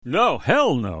No,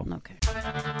 hell no. Okay.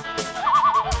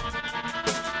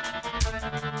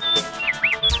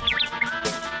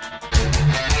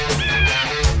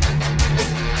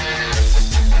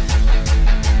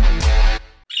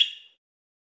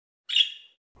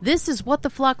 This is What the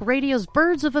Flock Radio's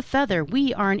Birds of a Feather.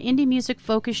 We are an indie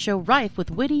music-focused show rife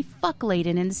with witty,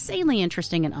 fuck-laden, insanely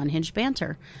interesting and unhinged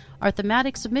banter. Our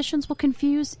thematic submissions will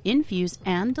confuse, infuse,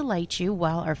 and delight you,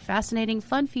 while our fascinating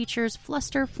fun features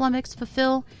fluster, flummox,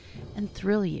 fulfill, and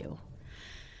thrill you.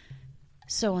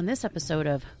 So on this episode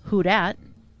of Who Dat,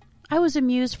 I was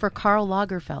amused for Karl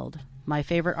Lagerfeld. My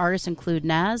favorite artists include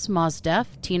Nas, Mos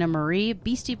Def, Tina Marie,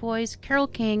 Beastie Boys, Carole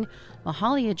King,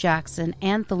 Mahalia Jackson,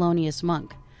 and Thelonious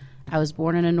Monk. I was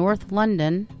born in a North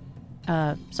London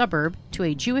suburb to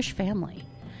a Jewish family.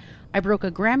 I broke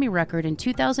a Grammy record in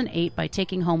 2008 by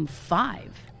taking home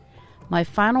 5. My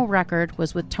final record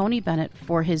was with Tony Bennett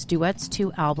for his Duets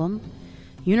 2 album.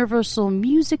 Universal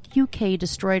Music UK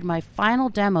destroyed my final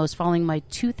demos following my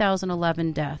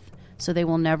 2011 death, so they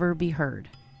will never be heard.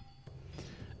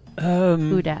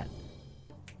 Who dat?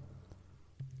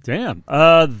 Damn.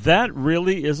 That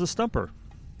really is a stumper.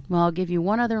 Well, I'll give you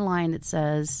one other line that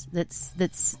says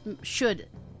that's should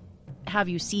have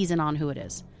you season on who it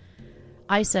is.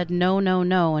 I said no, no,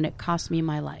 no, and it cost me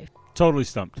my life. Totally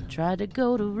stumped. Tried to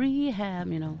go to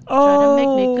rehab, you know. Oh, tried to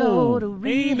make me go to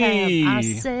rehab. Amy. I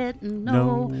said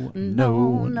no.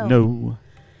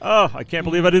 Oh, I can't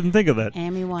believe I didn't think of that.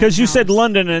 Amy Winehouse. Because you said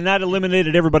London, and that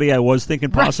eliminated everybody I was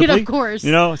thinking possibly. Right, of course.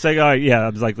 You know, it's like, oh, yeah, I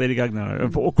was like, Lady Gaga. No.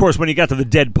 Of course, when you got to the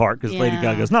dead part, because Lady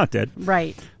Gaga's not dead.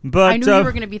 Right. But I knew you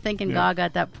were going to be thinking Gaga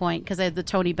at that point, because I had the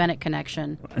Tony Bennett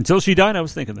connection. Until she died, I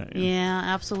was thinking that. Yeah,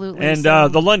 absolutely. And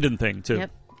the London thing, too.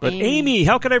 Yep. But Amy,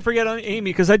 how could I forget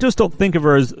Amy? Because I just don't think of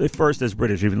her as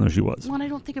British, even though she was. Well, I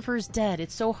don't think of her as dead.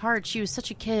 It's so hard. She was such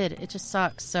a kid. It just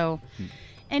sucks. So,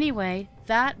 anyway,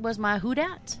 that was my Who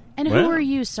Dat. And who are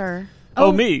you, sir?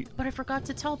 Oh, me. But I forgot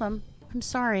to tell them. I'm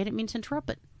sorry. I didn't mean to interrupt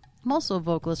it. I'm also a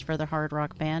vocalist for the hard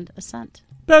rock band Ascent.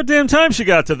 About damn time she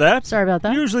got to that. Sorry about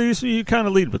that. Usually you kind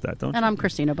of lead with that, don't you? And I'm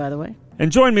Christina, by the way.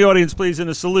 And join me, audience, please, in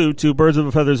a salute to Birds of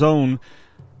a Feather's own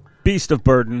beast of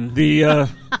burden, the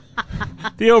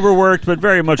overworked but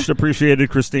very much appreciated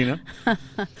Christina.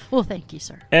 Well, thank you,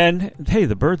 sir. And, hey,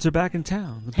 the birds are back in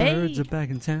town. The birds are back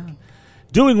in town.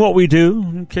 Doing what we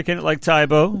do, kicking it like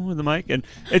Tybo with the mic. And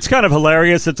it's kind of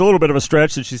hilarious. It's a little bit of a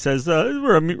stretch that she says,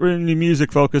 we're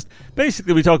music-focused.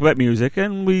 Basically, we talk about music,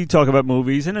 and we talk about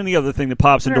movies, and any other thing that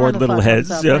pops into our little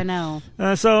heads. I know.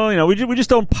 So, you know, we just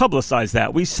don't publicize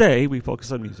that. We say we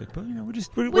focus on music, but, you know,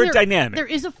 we're dynamic. There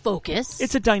is a focus.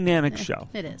 It's a dynamic show.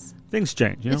 It is. Things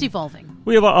change. You know? It's evolving.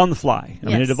 We have on the fly. I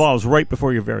mean, it evolves right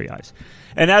before your very eyes.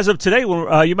 And as of today,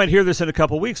 you might hear this in a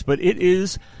couple weeks, but it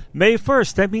is May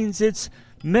 1st. That means it's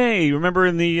May. Remember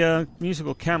in the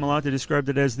musical Camelot, they described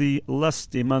it as the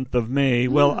lusty month of May.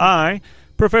 Well, I,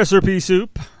 Professor Pea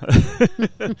Soup,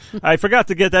 I forgot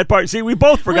to get that part. See, we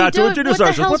both forgot to introduce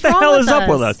ourselves. What the hell is up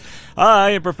with us?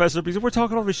 I am Professor Pea Soup. We're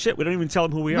talking all this shit. We don't even tell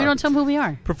them who we are. We don't tell them who we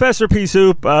are. Professor Pea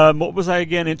Soup, what was I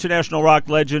again? International rock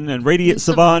legend and radiant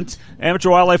savant, amateur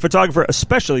wildlife photographer,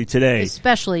 especially today.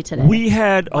 We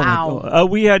had,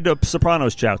 we had a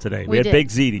Sopranos chow today. We had did. baked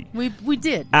ziti. We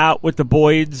did. Out with the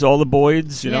Boyds, all the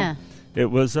Boyds, you know. It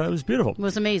was beautiful. It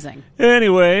was amazing.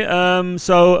 Anyway,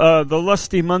 so the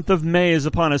lusty month of May is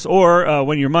upon us. Or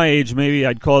when you're my age, maybe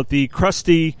I'd call it the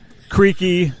crusty,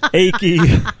 creaky, achy,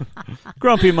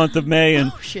 grumpy month of May.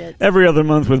 And every other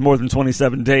month with more than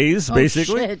 27 days,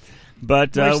 basically. Shit.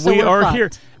 But we are here.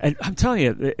 And I'm telling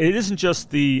you, it doesn't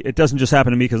just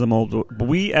happen to me because I'm old. But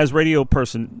we, as radio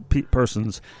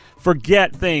persons,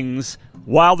 forget things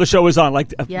while the show is on.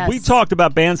 Like we talked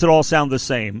about bands that all sound the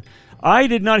same. I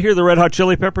did not hear the Red Hot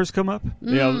Chili Peppers come up,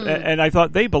 you know, and I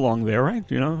thought they belong there, right?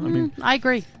 You know, I mean, I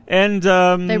agree. And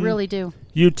they really do.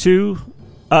 U2.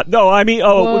 No, I mean,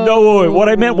 no. What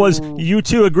I meant was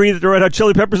U2 agree that the Red Hot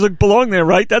Chili Peppers belong there,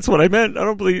 right? That's what I meant. I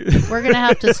don't believe. We're gonna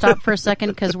have to stop for a second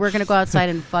because we're gonna go outside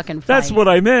and fucking fight. That's what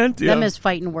I meant. Them is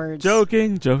fighting words.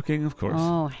 Joking, of course.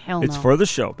 Oh hell no! It's for the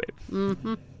show, babe.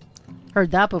 Mm-hmm.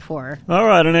 Heard that before. All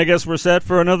right, and I guess we're set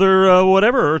for another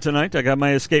whatever tonight. I got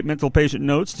my escape mental patient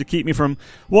notes to keep me from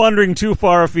wandering too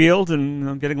far afield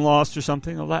and getting lost or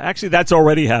something. Actually, that's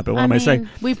already happened. What am I saying?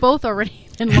 We've both already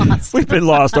been lost. We've been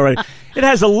lost already. It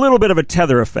has a little bit of a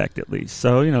tether effect, at least.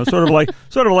 So, you know, sort of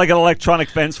like an electronic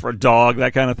fence for a dog,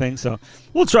 that kind of thing. So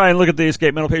we'll try and look at the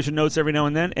escape mental patient notes every now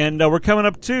and then. And we're coming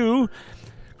up to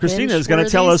Christina is going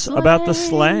to tell us about the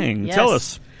slang. Yes. Tell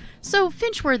us. So,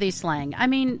 Finchworthy slang. I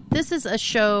mean, this is a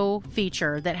show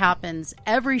feature that happens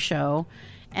every show,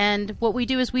 And what we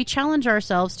do is we challenge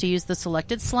ourselves to use the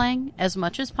selected slang as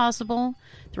much as possible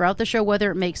throughout the show, whether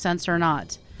it makes sense or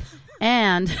not.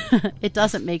 And it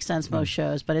doesn't make sense most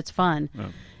shows, but it's fun.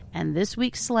 And this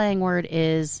week's slang word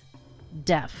is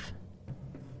deaf.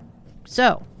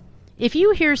 So, if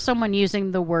you hear someone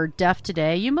using the word deaf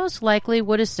today, you most likely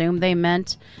would assume they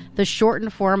meant the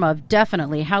shortened form of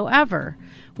definitely. However,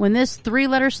 when this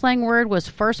 3-letter slang word was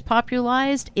first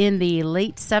popularized in the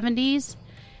late 70s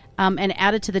and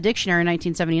added to the dictionary in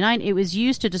 1979, it was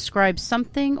used to describe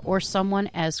something or someone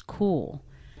as cool.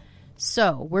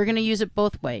 So we're going to use it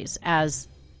both ways, as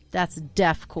that's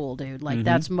deaf cool, dude. Like,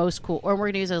 that's most cool. Or we're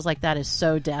going to use it as, like, that is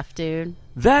so deaf, dude.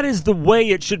 That is the way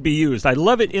it should be used. I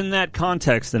love it in that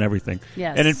context and everything.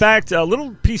 Yes. And in fact, a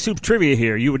little pea soup trivia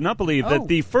here. You would not believe that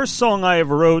the first song I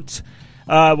ever wrote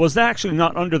was actually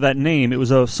not under that name. It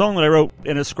was a song that I wrote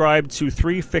and ascribed to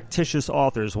 3 fictitious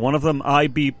authors. One of them,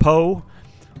 I.B. Poe.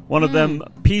 One of them,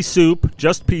 Pea Soup,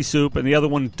 just Pea Soup, and the other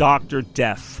one, Dr.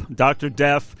 Deaf. Dr.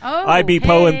 Deaf, I.B.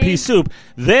 Poe, and Pea Soup.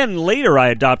 Then later I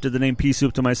adopted the name Pea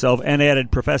Soup to myself and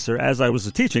added Professor, as I was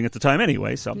teaching at the time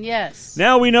anyway. So yes.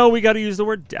 Now we know we got to use the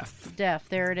word deaf. Deaf,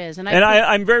 there it is. And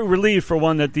I'm very relieved, for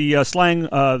one, that the slang,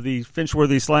 the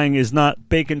Finchworthy slang is not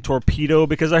bacon torpedo,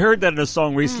 because I heard that in a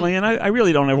song recently, and I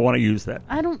really don't ever want to use that.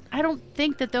 I don't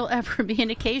think that there'll ever be an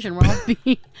occasion where I'll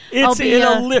be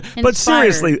but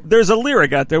seriously, there's a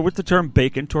lyric out there with the term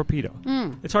bacon torpedo.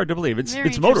 It's hard to believe. It's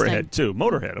Motorhead, too.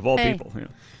 Motorhead, of all people. Yeah.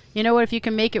 You know what? If you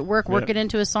can make it work it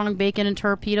into a song, Bacon and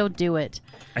Torpedo, do it.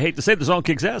 I hate to say the song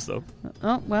kicks ass, though.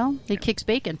 Oh, well, it kicks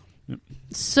bacon.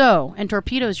 So, and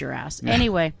torpedoes your ass.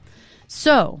 Anyway,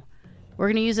 so we're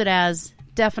going to use it as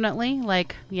definitely,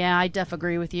 like, yeah, I def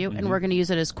agree with you, and we're going to use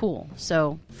it as cool.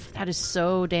 So, that is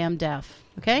so damn deaf.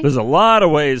 Okay? There's a lot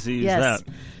of ways to use that.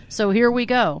 So, here we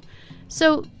go.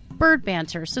 So, bird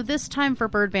banter. So, this time for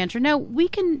bird banter. Now, we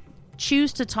can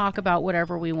choose to talk about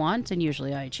whatever we want, and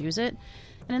usually I choose it.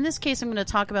 And in this case, I'm going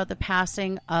to talk about the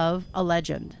passing of a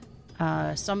legend.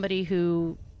 Somebody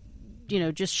who,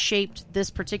 just shaped this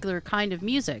particular kind of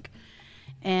music.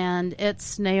 And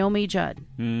it's Naomi Judd.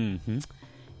 Mm-hmm.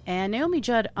 And Naomi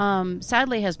Judd,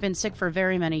 sadly, has been sick for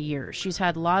very many years. She's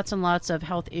had lots and lots of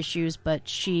health issues, but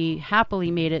she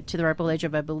happily made it to the ripe old age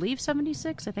of, I believe,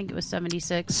 76. I think it was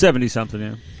 76. 70-something,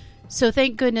 yeah. So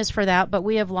thank goodness for that, but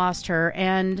we have lost her.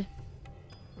 And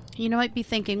you might be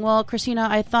thinking, well, Christina,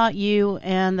 I thought you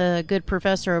and the good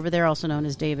professor over there, also known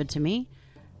as David to me,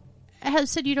 has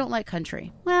said you don't like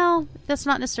country. Well, that's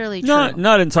not necessarily true.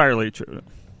 Not entirely true.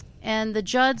 And the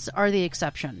Judds are the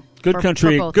exception. Good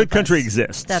country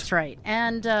exists. That's right.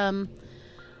 And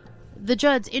the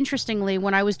Judds, interestingly,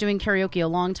 when I was doing karaoke a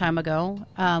long time ago,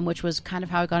 which was kind of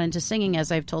how I got into singing,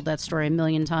 as I've told that story a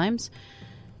million times,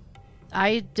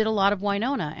 I did a lot of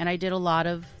Wynonna, and I did a lot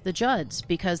of the Judds,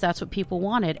 because that's what people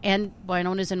wanted. And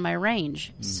Wynonna's in my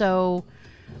range. So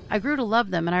I grew to love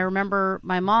them. And I remember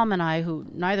my mom and I, who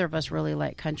neither of us really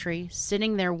like country,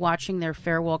 sitting there watching their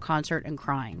farewell concert and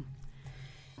crying.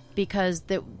 Because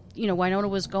Wynonna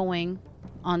was going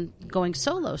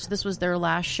solo. So this was their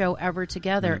last show ever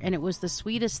together. And it was the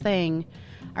sweetest thing.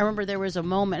 I remember there was a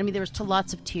moment, there was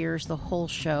lots of tears the whole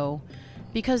show.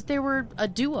 Because they were a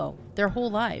duo their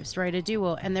whole lives, right? A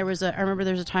duo. And I remember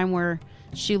there was a time where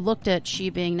she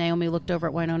being Naomi, looked over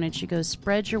at Wynonna and she goes,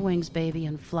 "Spread your wings, baby,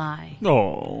 and fly."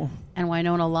 Oh. And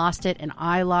Wynonna lost it, and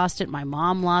I lost it. My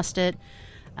mom lost it.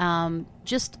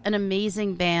 Just an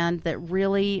amazing band that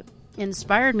really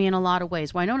inspired me in a lot of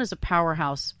ways. Wynonna's a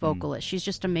powerhouse vocalist. She's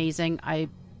just amazing. I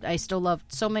still love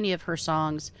so many of her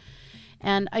songs.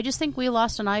 And I just think we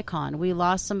lost an icon. We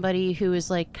lost somebody who is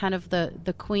like kind of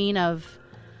the queen of,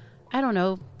 I don't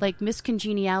know, like Miss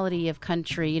Congeniality of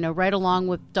country, right along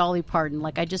with Dolly Parton.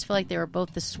 Like, I just feel like they were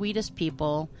both the sweetest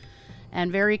people and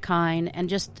very kind, and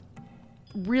just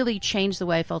really changed the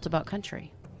way I felt about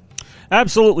country.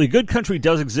 Absolutely. Good country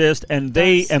does exist, and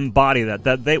they embody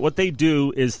that. What they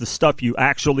do is the stuff you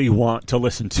actually want to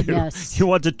listen to. Yes. You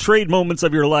want to trade moments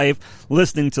of your life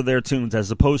listening to their tunes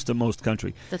as opposed to most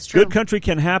country. That's true. Good country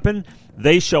can happen.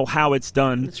 They show how it's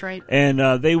done. That's right.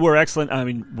 And they were excellent.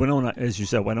 Wynonna, as you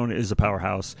said, Wynonna is a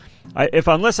powerhouse.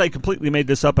 Unless I completely made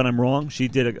this up and I'm wrong, she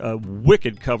did a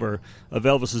wicked cover of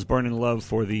Elvis's Burning Love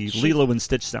for the Lilo and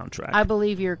Stitch soundtrack. I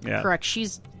believe you're correct.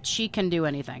 She can do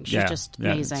anything. She's just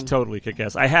amazing. It's totally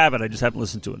kick-ass. I have it. I just haven't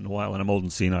listened to it in a while, and I'm old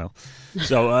and senile.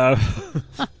 So,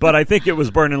 but I think it was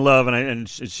Burning Love, and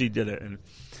she did it. And,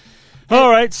 all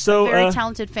right, so very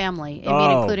talented family.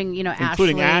 Including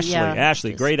including Ashley.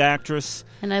 Ashley, great actress.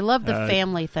 And I love the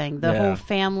family thing. The whole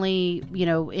family,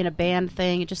 in a band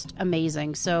thing. Just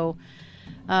amazing. So,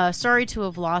 sorry to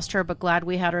have lost her, but glad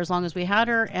we had her as long as we had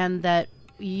her, and that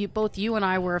both you and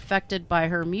I were affected by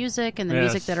her music and the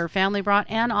music that her family brought,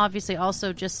 and obviously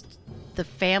also just the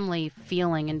family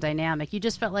feeling and dynamic. You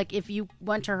just felt like if you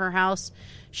went to her house,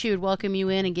 she would welcome you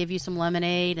in and give you some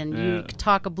lemonade, and you could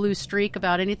talk a blue streak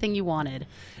about anything you wanted.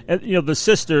 And, the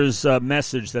sisters'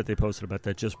 message that they posted about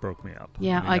that just broke me up.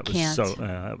 Yeah, I can't.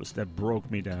 That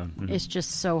broke me down. Mm-hmm. It's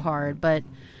just so hard, but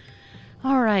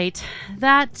all right.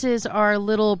 That is our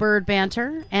little bird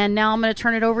banter, and now I'm going to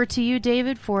turn it over to you,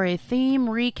 David, for a theme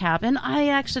recap. And I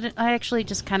actually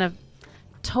just kind of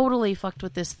totally fucked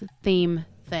with this theme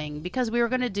thing because we were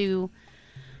going to do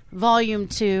Volume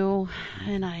 2,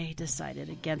 and I decided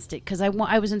against it because I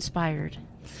was inspired.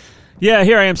 Yeah,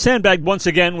 here I am, sandbagged once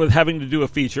again with having to do a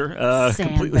feature.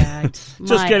 Sandbagged.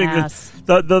 Just getting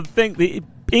the thing. The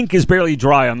ink is barely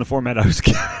dry on the format I was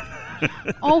getting.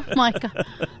 Oh my god!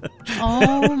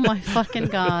 Oh my fucking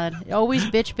god! Always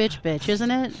bitch, isn't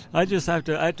it? I have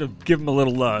to give them a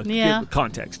little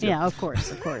context. Yeah, of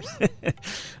course. All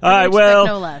right, well,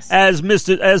 no less. as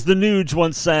the Nuge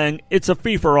once sang, it's a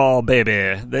fee for all,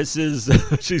 baby. This is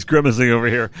she's grimacing over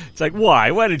here. It's like,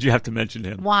 why? Why did you have to mention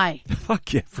him? Why?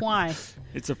 Fuck yeah. Why?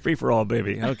 It's a free for all,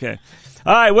 baby. Okay.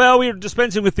 All right, well, we're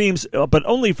dispensing with themes, but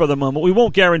only for the moment. We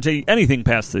won't guarantee anything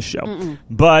past this show. Mm-mm.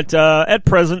 But at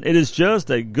present, it is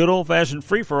just a good old-fashioned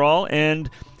free-for-all, and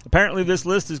apparently this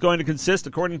list is going to consist,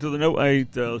 according to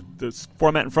the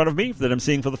format in front of me that I'm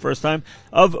seeing for the first time,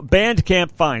 of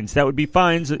Bandcamp finds. That would be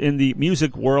finds in the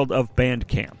music world of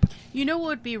Bandcamp. You know what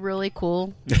would be really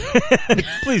cool?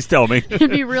 Please tell me. It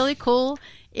would be really cool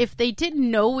if they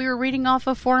didn't know we were reading off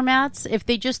of formats, if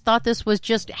they just thought this was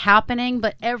just happening,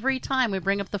 but every time we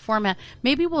bring up the format,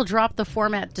 maybe we'll drop the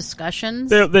format discussions.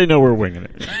 They know we're winging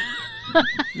it.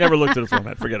 Never looked at a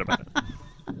format. Forget about it.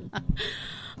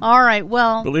 All right,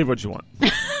 well. Believe what you want.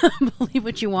 Believe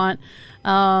what you want.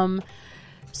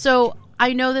 So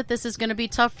I know that this is going to be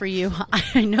tough for you.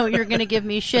 I know you're going to give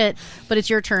me shit, but it's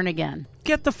your turn again.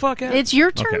 Get the fuck out. It's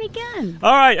your turn again.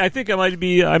 All right, I think I might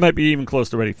be even close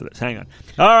to ready for this. Hang on.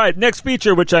 All right, next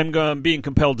feature, which I'm being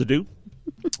compelled to do.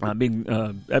 Being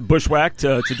bushwhacked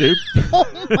to do.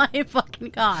 Oh my fucking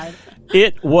god.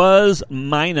 It was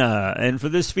Mina. And for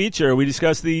this feature, we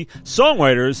discuss the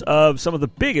songwriters of some of the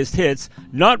biggest hits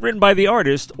not written by the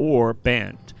artist or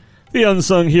band. The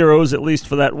unsung heroes, at least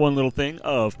for that one little thing,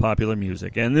 of popular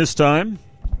music. And this time,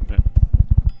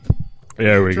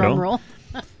 there we Drum go. Roll.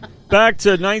 Back to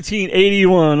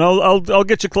 1981. I'll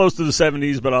get you close to the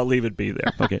 70s, but I'll leave it be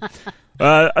there. Okay.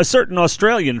 A certain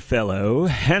Australian fellow,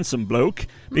 handsome bloke,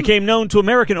 became known to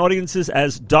American audiences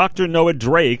as Dr. Noah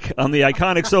Drake on the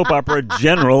iconic soap opera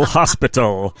General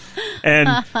Hospital. And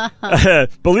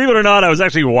believe it or not, I was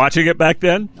actually watching it back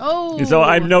then. Oh. So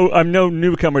I'm no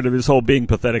newcomer to this whole being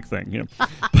pathetic thing. You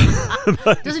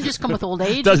know? Doesn't just come with old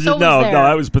age. No,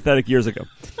 I was pathetic years ago.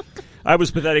 I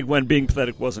was pathetic when being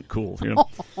pathetic wasn't cool. You know?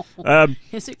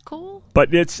 Is it cool?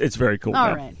 But it's very cool. All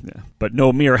now. right. Yeah. But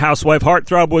no mere housewife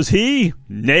heartthrob was he.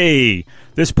 Nay.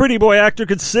 This pretty boy actor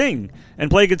could sing and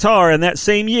play guitar, and that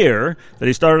same year that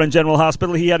he started on General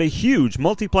Hospital, he had a huge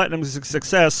multi-platinum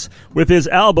success with his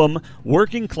album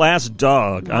Working Class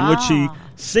Dog, on which he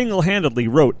single-handedly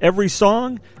wrote every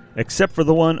song except for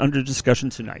the one under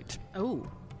discussion tonight. Oh.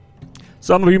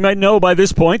 Some of you might know by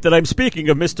this point that I'm speaking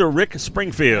of Mr. Rick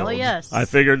Springfield. Oh, yes. I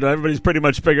figured everybody's pretty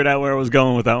much figured out where I was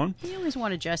going with that one. He always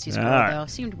wanted Jesse's girl, though.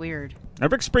 Seemed weird. Now,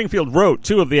 Rick Springfield wrote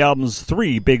two of the album's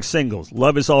three big singles,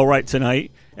 Love Is All Right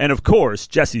Tonight, and, of course,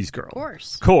 Jesse's Girl.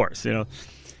 Of course, you know.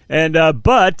 And,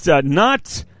 but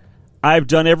not I've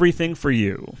Done Everything for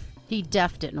You. He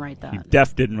didn't write that.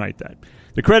 Didn't write that.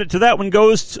 The credit to that one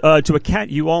goes to a cat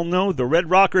you all know, the Red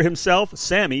Rocker himself,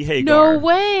 Sammy Hagar. No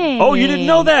way. Oh, you didn't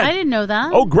know that? I didn't know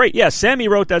that. Oh, great. Yeah, Sammy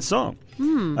wrote that song.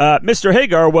 Mr.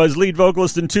 Hagar was lead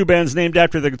vocalist in two bands named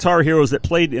after the guitar heroes that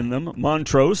played in them,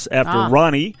 Montrose after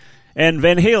Ronnie, and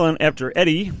Van Halen after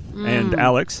Eddie and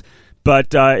Alex.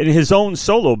 But in his own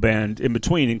solo band in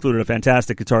between included a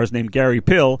fantastic guitarist named Gary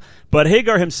Pill. But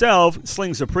Hagar himself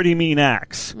slings a pretty mean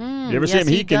axe. You ever see him?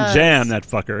 He can jam that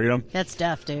fucker, you know? That's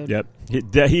deaf, dude. Yep.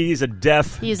 He's a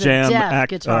deaf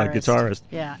guitarist.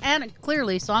 Yeah, and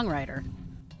clearly songwriter.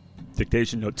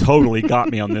 Dictation note totally got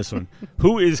me on this one.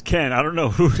 Who is Ken? I don't know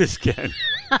who is Ken.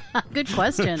 Good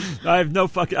question. I have no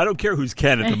fucking... I don't care who's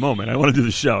Ken at the moment. I want to do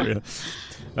the show. Yeah.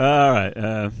 All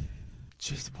right.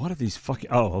 Jeez, what are these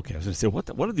fucking... Oh, okay. I was going to say, what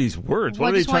are these words?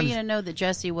 Well, I just want you to know that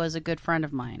Jesse was a good friend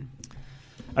of mine.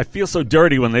 I feel so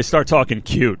dirty when they start talking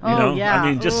cute, you know? Yeah. I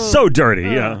mean, just so dirty,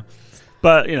 you know?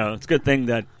 But, you know, it's a good thing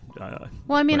that...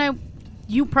 well, I mean,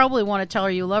 you probably want to tell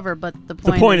her you love her, but the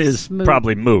point is moot.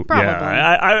 Probably moot. Probably.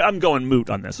 Yeah, I'm going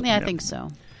moot on this one. Yeah, I think so.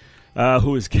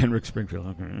 Who is Ken Rick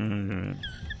Springfield?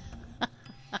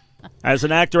 As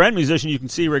an actor and musician, you can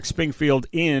see Rick Springfield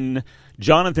in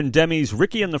Jonathan Demme's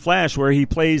Ricky and the Flash, where he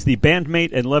plays the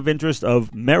bandmate and love interest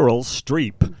of Meryl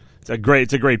Streep. It's a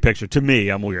great picture. To me,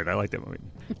 I'm weird. I like that movie.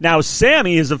 Now,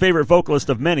 Sammy is a favorite vocalist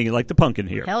of many, like the Punkin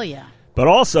here. Hell yeah. But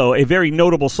also a very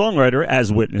notable songwriter,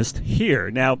 as witnessed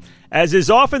here. Now, as is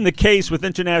often the case with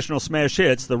international smash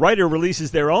hits, the writer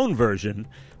releases their own version,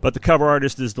 but the cover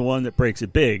artist is the one that breaks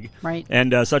it big. Right.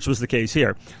 And such was the case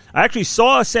here. I actually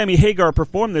saw Sammy Hagar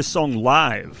perform this song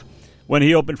live when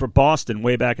he opened for Boston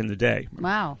way back in the day.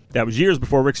 Wow. That was years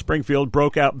before Rick Springfield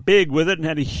broke out big with it and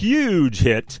had a huge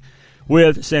hit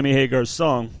with Sammy Hagar's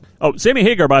song. Oh, Sammy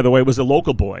Hagar, by the way, was a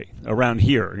local boy around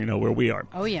here, where we are.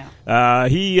 Oh, yeah.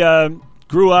 He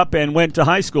grew up and went to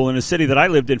high school in a city that I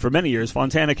lived in for many years,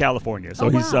 Fontana, California. So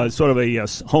he's sort of a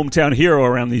hometown hero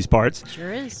around these parts.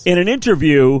 Sure is. In an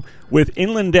interview with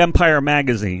Inland Empire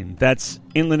magazine, that's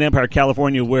Inland Empire,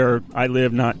 California, where I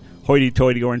live, not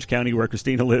hoity-toity Orange County where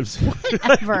Christina lives.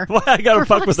 Whatever. Why I got to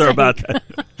fuck with her about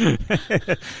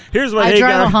that. Here's what I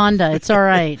drive a Honda. It's all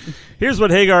right. Here's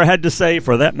what Hagar had to say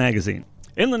for that magazine.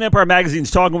 Inland Empire magazine's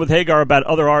talking with Hagar about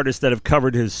other artists that have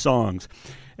covered his songs.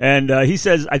 And he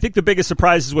says, I think the biggest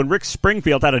surprise is when Rick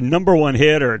Springfield had a number one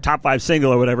hit or a top 5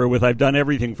 single or whatever with I've Done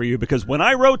Everything for You, because when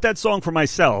I wrote that song for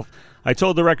myself, I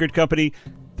told the record company,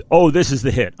 oh, this is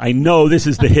the hit. I know this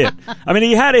is the hit. I mean,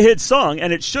 he had a hit song,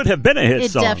 and it should have been a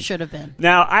hit song. It should have been.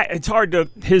 Now, it's hard to...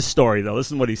 His story, though.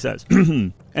 Listen to what he says.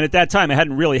 And at that time, I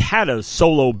hadn't really had a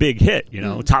solo big hit,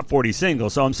 top 40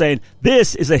 single. So I'm saying,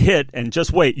 this is a hit, and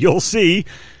just wait. You'll see.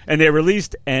 And they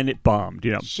released, and it bombed,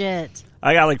 Shit.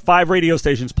 I got like 5 radio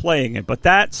stations playing it, but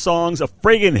that song's a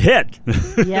friggin' hit.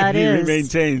 Yeah, it is. He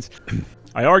maintains.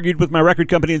 I argued with my record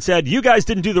company and said, you guys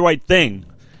didn't do the right thing.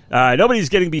 Nobody's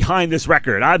getting behind this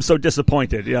record. I'm so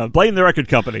disappointed. Blame the record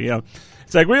company.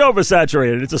 It's like we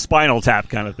oversaturated. It's a Spinal Tap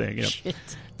kind of thing. Shit.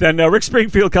 Then Rick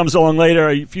Springfield comes along later,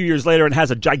 a few years later, and has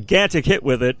a gigantic hit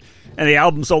with it. And the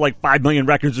album sold like 5 million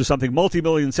records or something,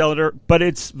 multi-million seller. But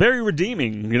it's very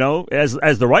redeeming,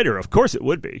 as the writer. Of course it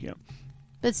would be.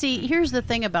 But see, here's the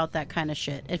thing about that kind of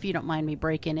shit, if you don't mind me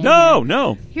breaking in.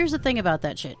 No. Here's the thing about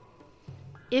that shit.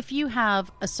 If you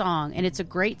have a song, and it's a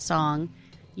great song,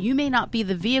 you may not be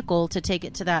the vehicle to take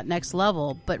it to that next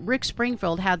level, but Rick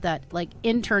Springfield had that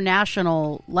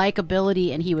international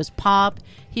likability, and he was pop.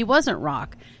 He wasn't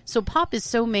rock. So pop is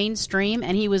so mainstream,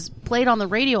 and he was played on the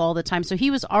radio all the time, so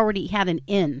he was already had an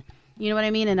in. You know what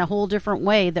I mean? In a whole different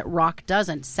way that rock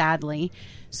doesn't, sadly.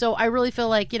 So I really feel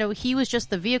like, he was just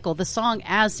the vehicle. The song,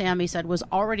 as Sammy said, was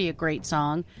already a great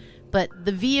song, but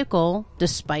the vehicle,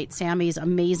 despite Sammy's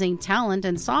amazing talent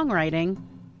and songwriting,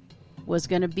 was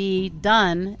going to be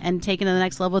done and taken to the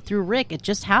next level through Rick. It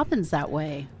just happens that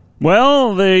way.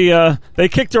 Well, they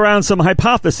kicked around some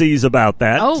hypotheses about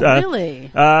that. Oh, really?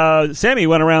 Sammy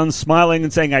went around smiling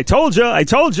and saying, I told you.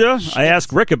 Shit. I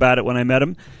asked Rick about it when I met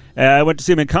him. I went to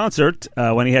see him in concert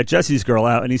when he had Jesse's Girl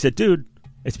out, and he said, dude,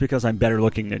 it's because I'm better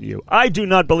looking than you. I do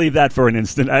not believe that for an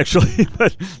instant, actually,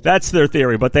 but that's their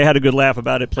theory. But they had a good laugh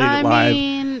about it, played it live,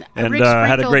 and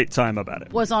had a great time about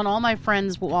it. Was on all my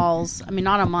friends' walls. I mean,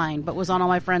 not on mine, but was on all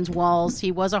my friends' walls.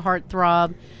 He was a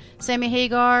heartthrob. Sammy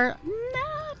Hagar,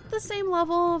 not the same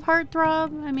level of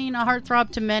heartthrob. I mean, a heartthrob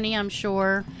to many, I'm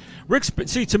sure.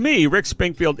 To me, Rick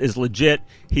Springfield is legit.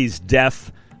 He's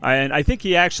deaf, and I think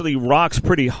he actually rocks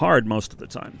pretty hard most of the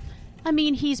time. I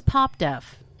mean, he's pop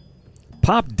deaf.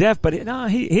 Pop deaf, but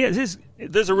he has his.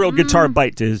 There's a real guitar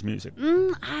bite to his music.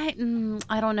 I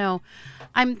don't know.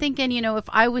 I'm thinking, if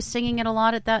I was singing it a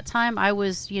lot at that time, I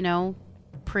was,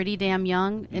 pretty damn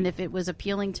young, and if it was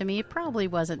appealing to me, it probably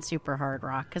wasn't super hard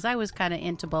rock because I was kind of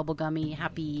into bubblegummy,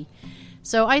 happy.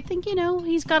 So I think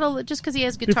he's got a just because he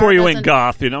has guitar. Before you went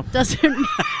goth, doesn't.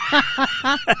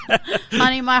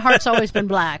 Honey, my heart's always been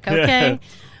black. Okay.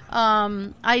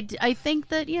 I think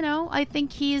that, I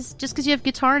think he's, just because you have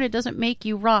guitar and it doesn't make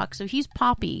you rock. So he's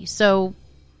poppy. So,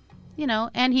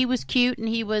 and he was cute and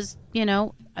he was,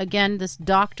 again, this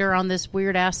doctor on this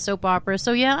weird ass soap opera.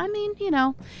 So yeah, I mean,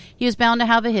 he was bound to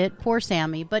have a hit. Poor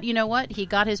Sammy. But you know what? He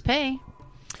got his pay.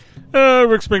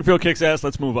 Rick Springfield kicks ass.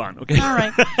 Let's move on. Okay. All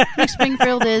right. Rick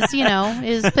Springfield is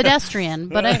pedestrian,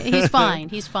 but he's fine.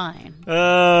 He's fine.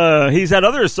 He's had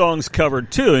other songs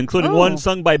covered too, including one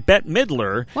sung by Bette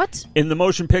Midler. What? In the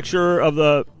motion picture of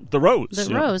the Rose.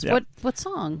 The Rose. Yeah. What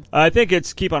song? I think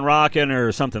it's "Keep on Rockin'"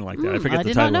 or something like that. I forget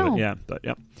the title of it. Yeah, but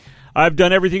yeah. I've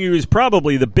Done Everything You is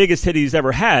probably the biggest hit he's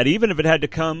ever had, even if it had to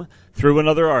come through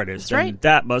another artist. That's right. And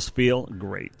that must feel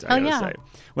great, I gotta yeah. say.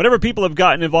 Whenever people have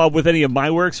gotten involved with any of my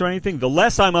works or anything, the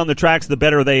less I'm on the tracks, the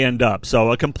better they end up.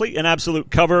 So a complete and absolute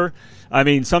cover, I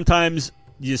mean, sometimes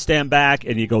you stand back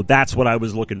and you go, that's what I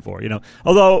was looking for, you know.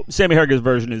 Although Sammy Hagar's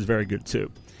version is very good,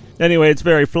 too. Anyway, it's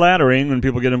very flattering when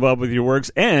people get involved with your works,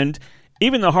 and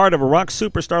even the heart of a rock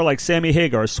superstar like Sammy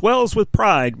Hagar swells with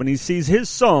pride when he sees his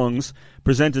songs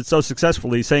presented so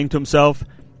successfully, saying to himself,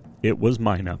 it was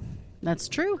mine. That's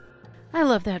true. I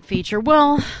love that feature.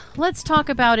 Well, let's talk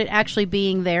about it actually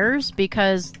being theirs,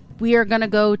 because we are going to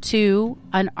go to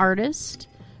an artist.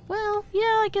 Well, yeah,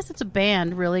 I guess it's a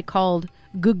band, really, called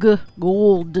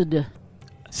Gold.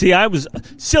 See,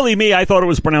 silly me, I thought it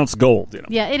was pronounced Gold. You know?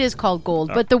 Yeah, it is called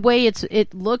Gold, but the way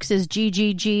it looks is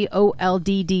GGGOLDDD,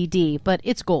 but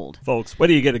it's Gold. Folks, what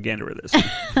do you get a gander of this?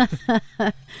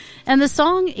 And the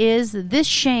song is This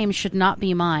Shame Should Not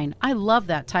Be Mine. I love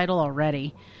that title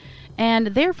already. And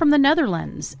they're from the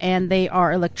Netherlands, and they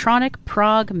are electronic,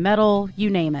 prog, metal, you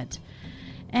name it.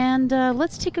 And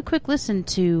let's take a quick listen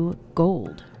to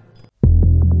Gold.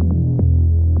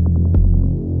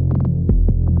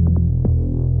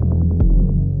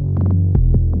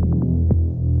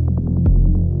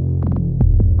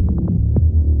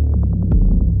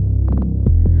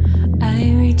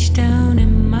 I reach down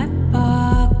in my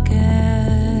pocket,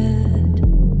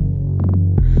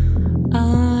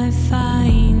 all I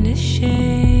find is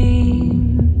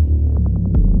shame.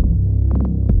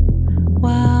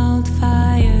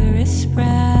 Wildfire is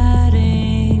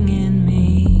spreading in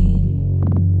me.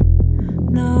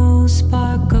 No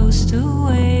spark goes to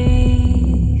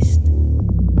waste.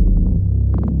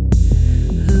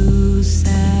 Who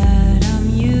said I'm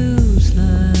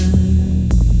useless?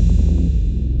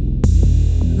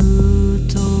 Who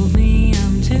told me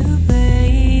I'm to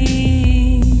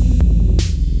blame?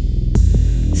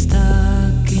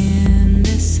 Stuck in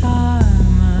this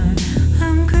armor,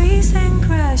 I'm greased and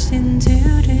crashed into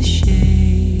the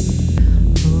shade.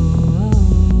 Oh,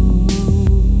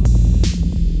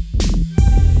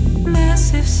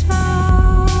 massive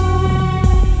smoke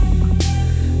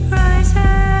rises,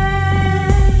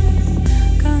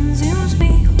 consumes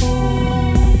me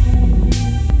whole,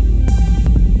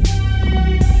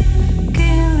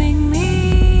 killing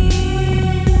me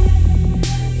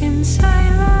in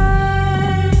silence.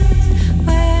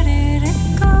 Where did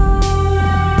it go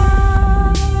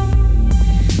wrong?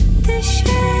 This shame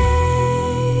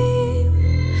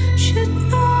should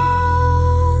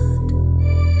not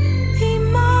be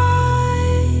mine.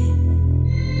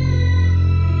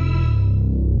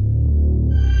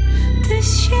 This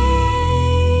shame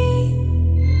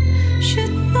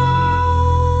should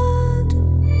not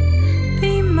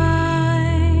be mine.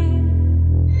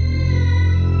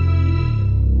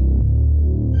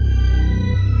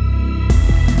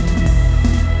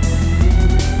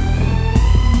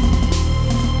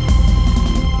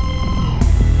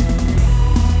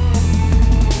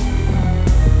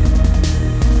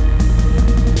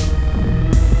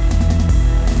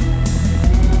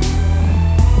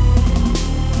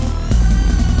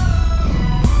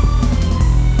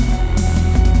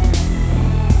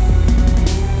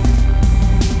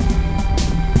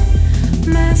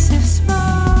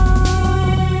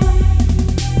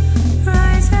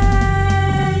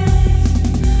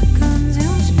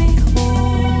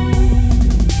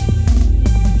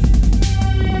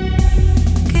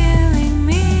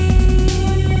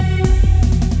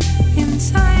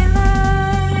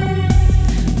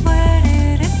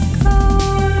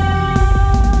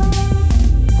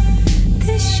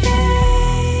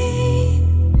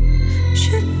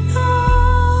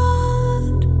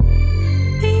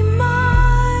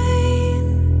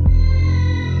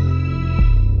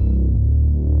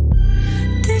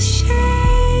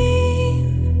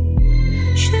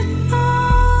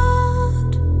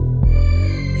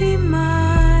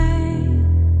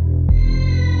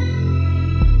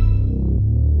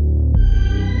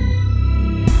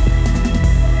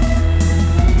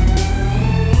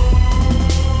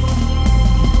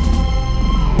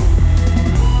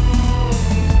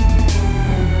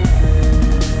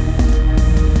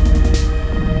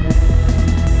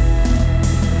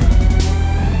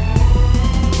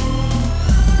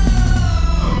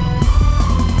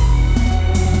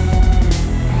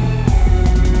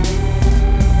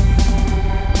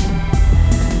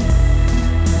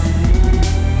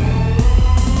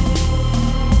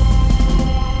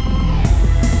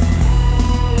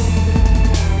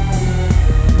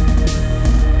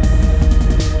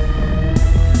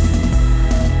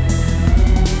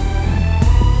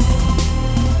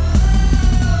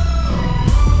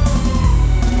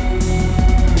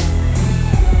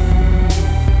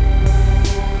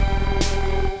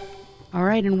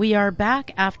 We are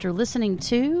back after listening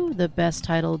to the best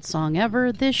titled song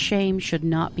ever, This Shame Should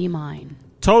Not Be Mine.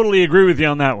 Totally agree with you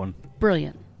on that one.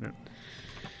 Brilliant.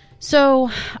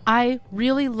 So I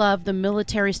really love the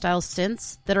military-style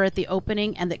synths that are at the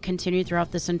opening and that continue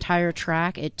throughout this entire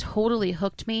track. It totally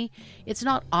hooked me. It's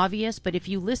not obvious, but if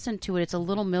you listen to it, it's a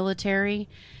little military.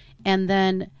 And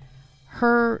then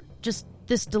just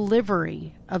this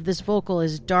delivery of this vocal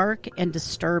is dark and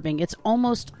disturbing. It's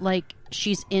almost like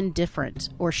she's indifferent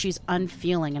or she's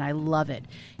unfeeling, and I love it.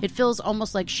 It feels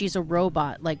almost like she's a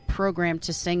robot, like programmed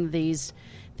to sing these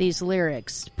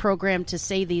lyrics, programmed to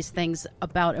say these things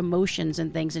about emotions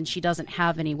and things, and she doesn't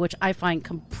have any, which I find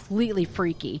completely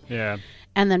freaky. Yeah.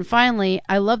 And then finally,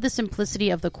 I love the simplicity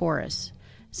of the chorus.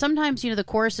 Sometimes, the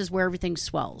chorus is where everything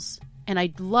swells. And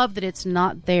I love that it's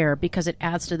not there because it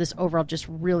adds to this overall just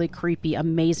really creepy,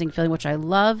 amazing feeling, which I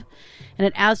love. And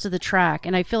it adds to the track.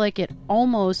 And I feel like it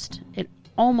almost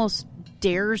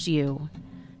dares you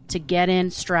to get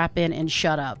in, strap in, and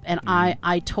shut up. And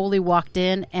I totally walked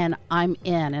in, and I'm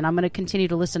in. And I'm going to continue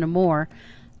to listen to more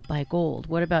by Gold.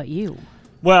 What about you?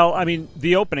 Well, I mean,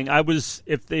 the opening,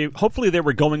 hopefully they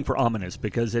were going for ominous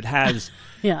because it has.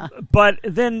 Yeah. But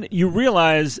then you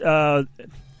realize,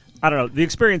 I don't know, the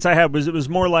experience I had was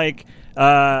more like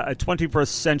a 21st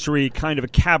century kind of a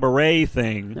cabaret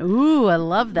thing. Ooh, I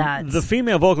love that. The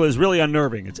female vocal is really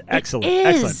unnerving. It's excellent. It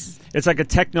is. Excellent. It's like a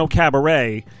techno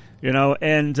cabaret.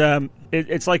 And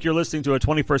it's like you're listening to a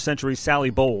 21st century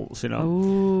Sally Bowles,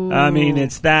 Ooh. I mean,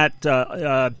 it's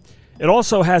that. It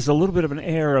also has a little bit of an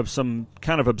air of some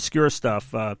kind of obscure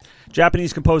stuff.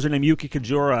 Japanese composer named Yuki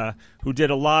Kajura, who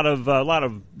did a lot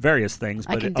of various things,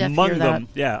 but among them,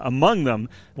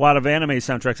 a lot of anime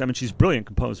soundtracks. I mean, she's a brilliant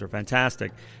composer,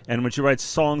 fantastic. And when she writes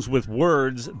songs with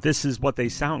words, this is what they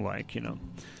sound like,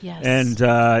 Yes. And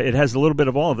it has a little bit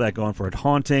of all of that going for it,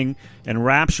 haunting and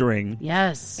rapturing.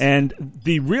 Yes. And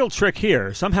the real trick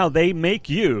here, somehow they make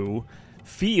you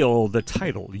feel the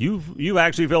title. You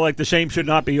actually feel like the shame should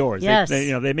not be yours. Yes.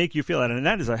 They make you feel that, and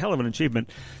that is a hell of an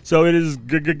achievement. So it is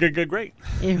great.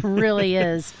 It really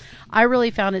is. I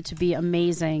really found it to be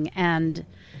amazing, and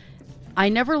I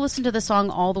never listened to the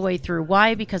song all the way through.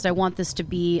 Why? Because I want this to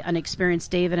be an experience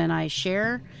David and I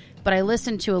share. But I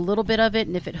listened to a little bit of it,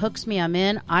 and if it hooks me, I'm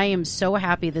in. I am so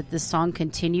happy that this song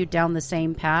continued down the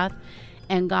same path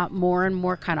and got more and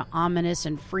more kind of ominous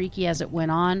and freaky as it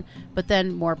went on, but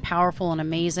then more powerful and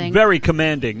amazing. Very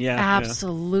commanding, yeah.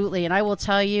 Absolutely. Yeah. And I will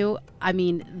tell you, I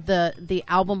mean, the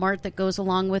album art that goes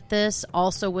along with this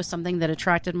also was something that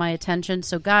attracted my attention.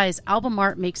 So, guys, album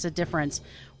art makes a difference.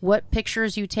 What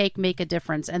pictures you take make a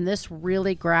difference, and this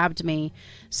really grabbed me.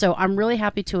 So I'm really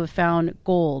happy to have found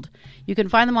Gold. You can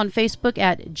find them on Facebook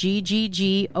at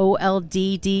GGGOLDDD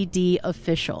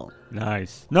Official.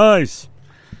 Nice.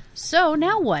 So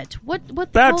now what?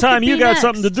 What? That time you got next?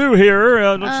 something to do here,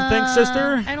 don't you think,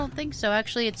 sister? I don't think so.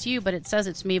 Actually, it's you, but it says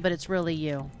it's me, but it's really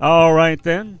you. All right,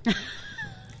 then.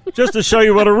 Just to show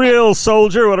you what a real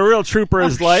soldier, what a real trooper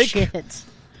is like. Shit.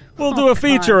 We'll do a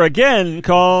feature again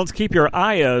called Keep Your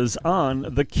Eyes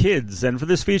on the Kids. And for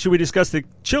this feature, we discuss the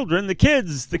children, the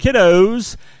kids, the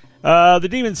kiddos, the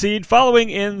Demon Seed following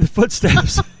in the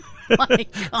footsteps. My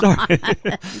God. Sorry.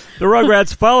 The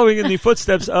Rugrats following in the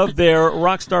footsteps of their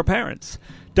rock star parents.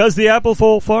 Does the apple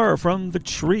fall far from the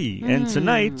tree? And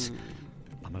tonight,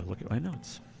 I'm going to look at my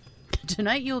notes.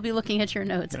 Tonight you will be looking at your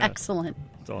notes. Yeah. Excellent.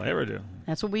 That's all I ever do.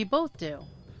 That's what we both do.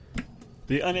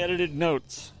 The unedited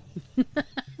notes.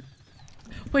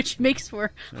 Which makes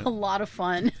for a lot of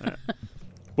fun.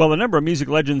 Well, a number of music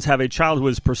legends have a child who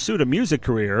has pursued a music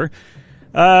career,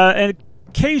 and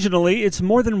occasionally it's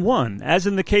more than one, as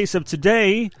in the case of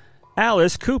today,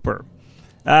 Alice Cooper.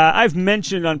 I've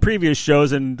mentioned on previous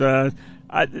shows, and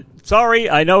sorry,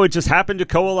 I know it just happened to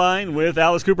co-align with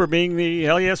Alice Cooper being the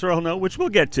hell yes or hell no, which we'll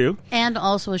get to. And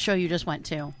also a show you just went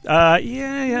to.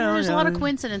 There's a lot of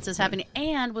coincidences happening,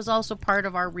 and was also part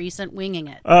of our recent Winging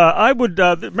It. I would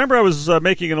remember I was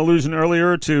making an allusion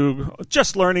earlier to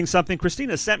just learning something.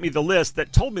 Christina sent me the list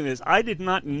that told me this. I did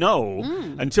not know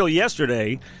until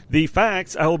yesterday the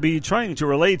facts I will be trying to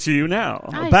relate to you now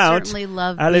about certainly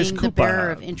love Alice being Cooper. The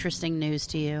bearer of interesting news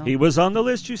to you. He was on the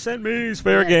list you sent me. He's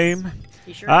fair game.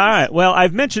 Sure all right. Well,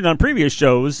 I've mentioned on previous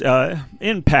shows,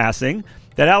 in passing,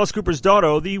 that Alice Cooper's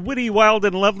daughter, the witty, wild,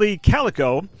 and lovely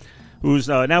Calico, who's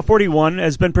now 41,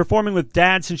 has been performing with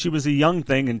Dad since she was a young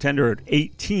thing and tender at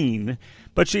 18.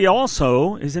 But she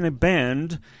also is in a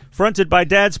band fronted by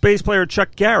Dad's bass player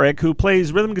Chuck Garrick, who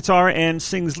plays rhythm guitar and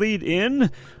sings lead in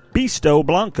Beasto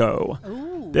Blanco.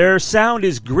 Ooh. Their sound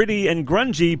is gritty and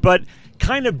grungy, but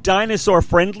kind of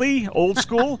dinosaur-friendly, old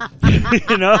school,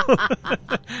 you know?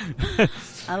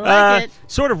 I like it.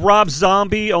 Sort of Rob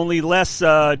Zombie, only less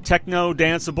techno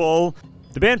danceable.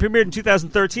 The band premiered in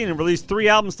 2013 and released 3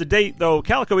 albums to date, though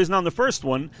Calico isn't on the first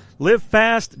one. Live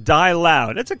Fast, Die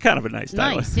Loud. That's a kind of a nice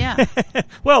title. Nice, yeah.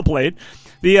 Well played.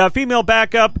 The female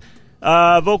backup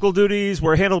vocal duties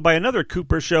were handled by another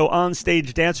Cooper Show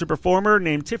on-stage dancer-performer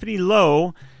named Tiffany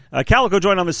Lowe. Calico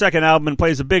joined on the second album and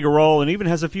plays a bigger role and even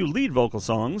has a few lead vocal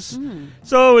songs.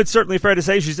 So it's certainly fair to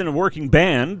say she's in a working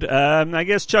band. I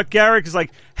guess Chuck Garrick is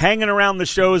like hanging around the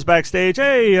shows backstage.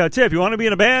 Hey, Tiff, you want to be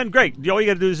in a band? Great. All you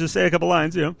got to do is just say a couple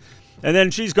lines, you know. And then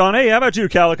she's gone, hey, how about you,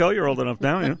 Calico? You're old enough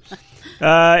now, you know.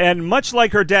 And much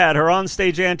like her dad, her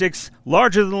on-stage antics,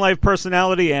 larger-than-life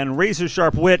personality, and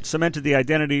razor-sharp wit cemented the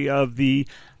identity of the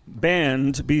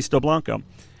band Beasto Blanco.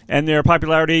 And their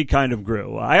popularity kind of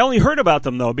grew. I only heard about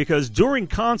them, though, because during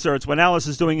concerts when Alice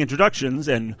is doing introductions,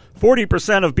 and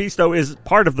 40% of Beasto is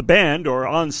part of the band or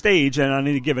on stage and on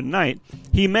any given night,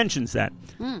 he mentions that.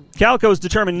 Calico is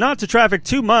determined not to traffic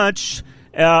too much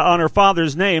on her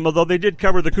father's name, although they did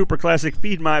cover the Cooper classic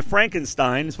Feed My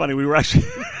Frankenstein. It's funny, we were actually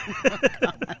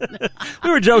we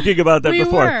were joking about that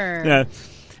before. Were. Yeah.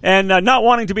 And not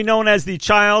wanting to be known as the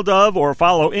child of or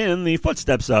follow in the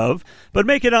footsteps of, but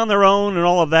make it on their own and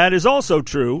all of that is also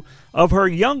true of her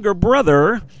younger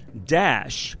brother,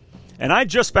 Dash. And I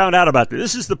just found out about this.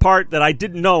 This is the part that I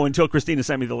didn't know until Christina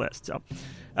sent me the list. So,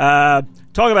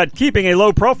 talk about keeping a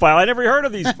low profile. I never heard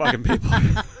of these fucking people.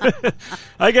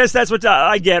 I guess that's what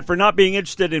I get for not being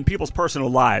interested in people's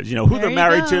personal lives. You know, who they're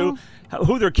married to,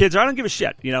 who their kids are. I don't give a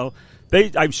shit, you know.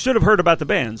 I should have heard about the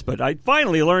bands, but I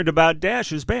finally learned about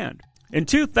Dash's band. In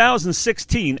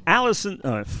 2016, Allison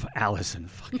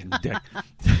fucking dick.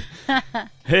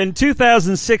 In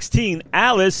 2016,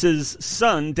 Alice's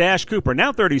son, Dash Cooper,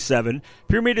 now 37,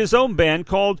 premiered his own band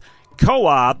called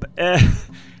Co-op.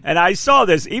 And I saw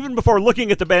this even before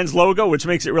looking at the band's logo, which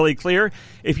makes it really clear.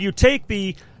 If you take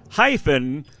the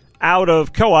hyphen out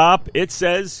of Co-op, it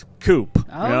says Coop.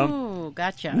 Oh, you know?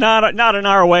 Gotcha. Not in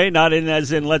our way, not in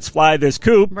as in let's fly this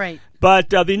coop. Right. But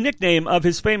the nickname of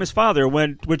his famous father,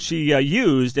 which he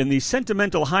used in the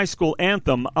sentimental high school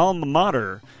anthem Alma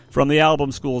Mater from the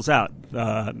album School's Out.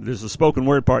 There's a spoken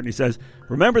word part, and he says,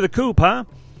 remember the coop, huh?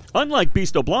 Unlike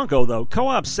Beasto Blanco, though,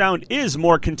 Co-op's sound is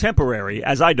more contemporary,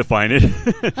 as I define it.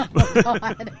 Oh,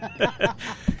 God.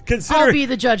 I'll be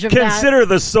the judge of that. Consider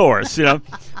the source, you know.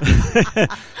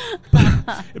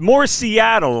 More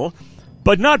Seattle,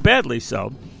 but not badly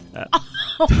so.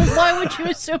 Why would you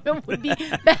assume it would be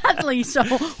badly so?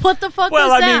 What the fuck well,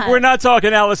 was that? I mean, we're not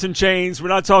talking Alice in Chains. We're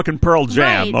not talking Pearl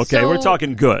Jam, right, okay? So, we're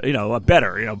talking good, you know,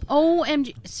 better, you know.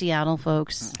 OMG. Seattle,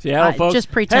 folks. Seattle, folks.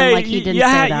 Just pretend like he didn't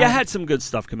say that. You had some good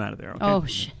stuff come out of there, okay? Oh,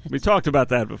 shit. We talked about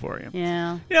that before,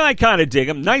 Yeah. Yeah, I kind of dig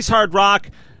him. Nice hard rock,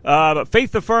 but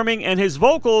faith-affirming, and his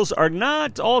vocals are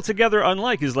not altogether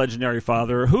unlike his legendary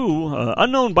father, who,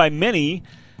 unknown by many,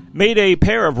 made a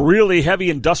pair of really heavy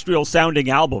industrial-sounding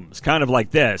albums, kind of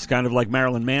like this, kind of like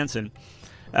Marilyn Manson,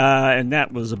 and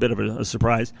that was a bit of a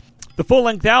surprise. The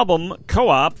full-length album,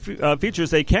 Co-op,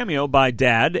 features a cameo by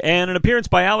Dad and an appearance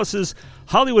by Alice's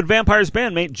Hollywood Vampires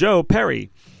bandmate Joe Perry.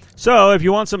 So, if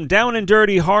you want some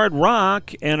down-and-dirty hard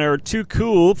rock and are too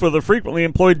cool for the frequently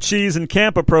employed cheese and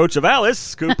camp approach of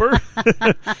Alice Cooper,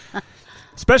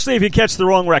 especially if you catch the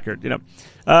wrong record, you know.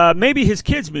 Maybe his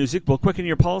kids' music will quicken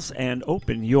your pulse and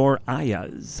open your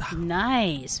eyes.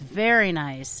 Nice. Very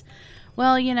nice.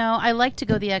 Well, you know, I like to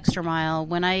go the extra mile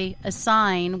when I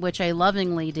assign, which I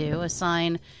lovingly do,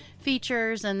 assign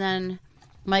features, and then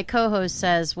my co-host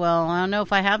says, well, I don't know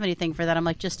if I have anything for that. I'm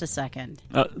like, just a second.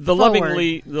 The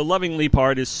lovingly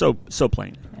part is so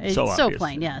plain. It's so so obvious.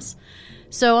 plain, yes.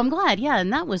 So I'm glad, yeah,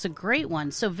 and that was a great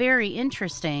one. So very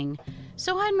interesting.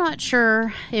 So I'm not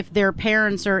sure if their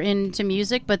parents are into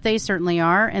music, but they certainly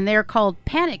are, and they're called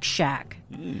Panic Shack.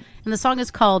 And the song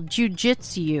is called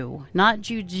Jujitsu. Not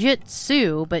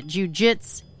Jujitsu, but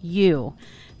Jujitsu.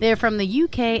 They're from the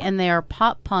UK, and they are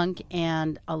pop punk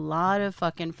and a lot of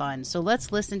fucking fun. So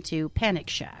let's listen to Panic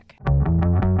Shack.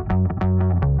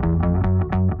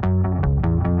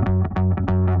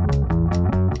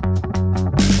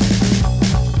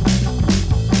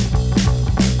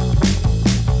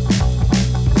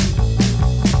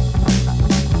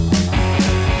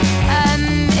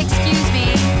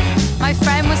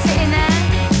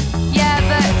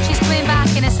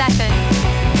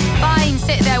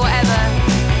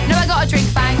 Drink,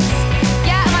 thanks.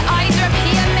 Yeah, my eyes are up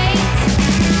here, mate.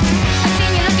 I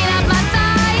seen you looking at my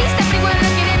thighs. Everywhere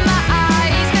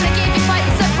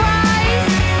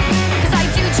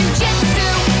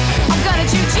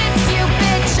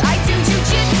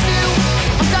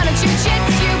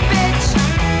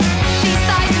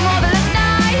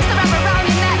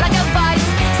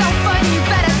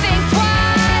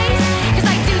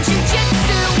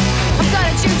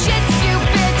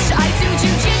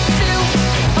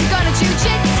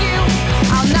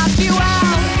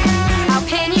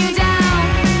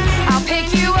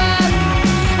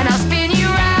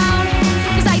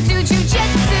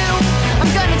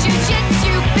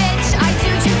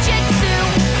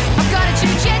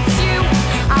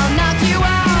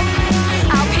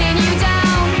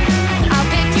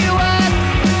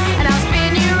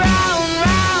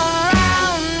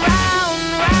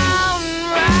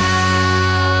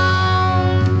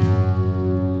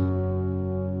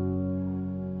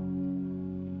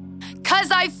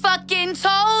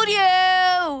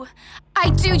I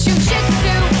do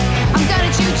jujitsu. I'm gonna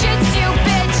jujitsu,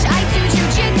 bitch. I do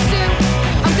jujitsu.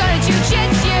 I'm gonna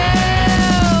jujitsu.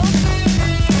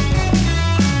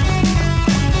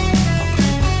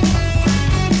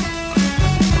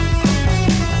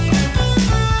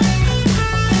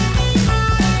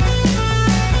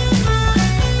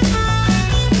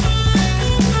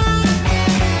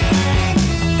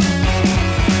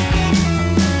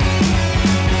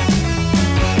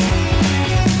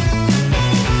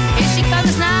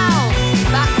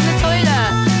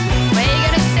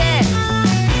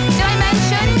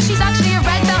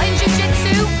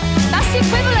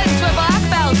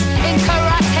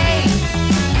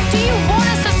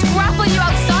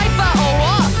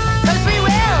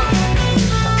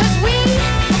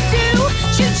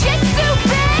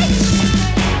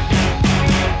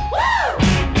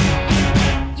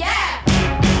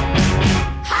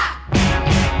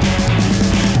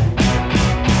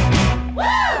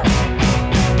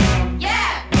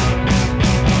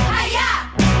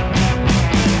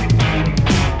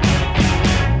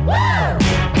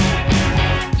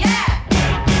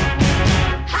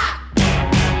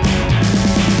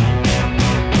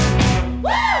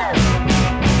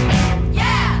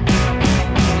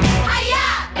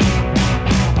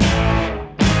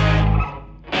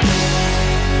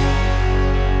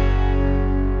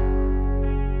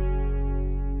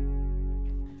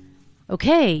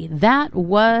 Okay, that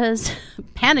was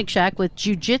Panic Shack with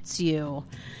Jiu-Jitsu.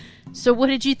 So what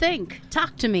did you think?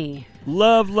 Talk to me.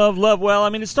 Love. Well, I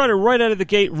mean, it started right out of the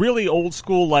gate, really old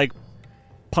school, like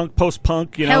punk,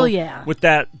 post-punk, you know. Hell yeah. With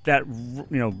that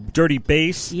dirty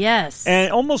bass. Yes.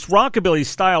 And almost rockabilly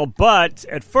style, but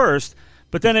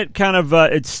then it kind of,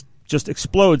 it's just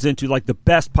explodes into like the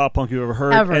best pop punk you've ever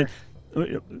heard. Ever.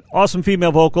 And, awesome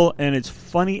female vocal, and it's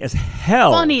funny as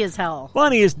hell.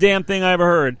 Funniest damn thing I ever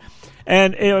heard.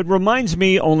 And it reminds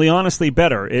me, only honestly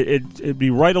better. It'd be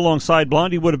right alongside.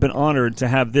 Blondie would have been honored to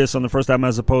have this on the first album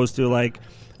as opposed to like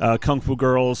Kung Fu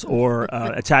Girls or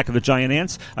Attack of the Giant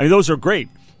Ants. I mean, those are great.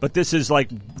 But this is like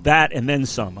that and then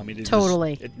some. I mean,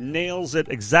 totally. It nails it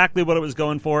exactly what it was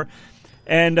going for.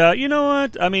 And you know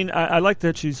what? I mean, I like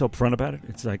that she's upfront about it.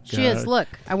 It's like she is. Look,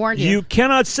 I warned you. You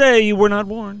cannot say you were not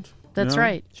warned. That's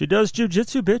right. She does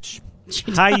jujitsu, bitch.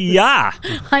 Hi-ya.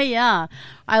 Hi-ya.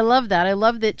 I love that. I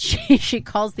love that she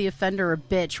calls the offender a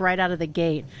bitch right out of the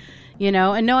gate. You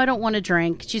know, and no, I don't want to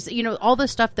drink. She's, all the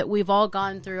stuff that we've all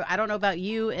gone through. I don't know about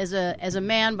you as a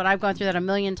man, but I've gone through that a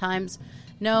million times.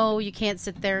 No, you can't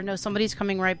sit there. No, somebody's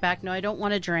coming right back. No, I don't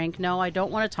want to drink. No, I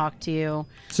don't want to talk to you.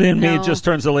 Seeing me, it just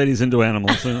turns the ladies into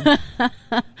animals. You know?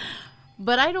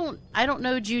 But I don't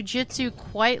know jiu-jitsu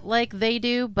quite like they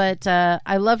do, but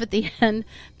I love at the end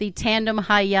the tandem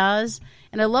hi-yas,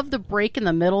 and I love the break in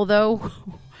the middle, though,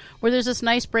 where there's this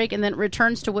nice break, and then it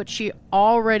returns to what she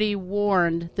already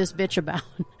warned this bitch about.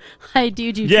 I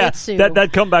do jiu-jitsu. Yeah,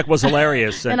 that comeback was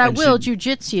hilarious. and I will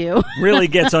jiu-jitsu. Really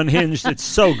gets unhinged. It's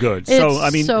so good.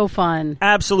 It's so fun.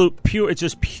 Absolute pure. It's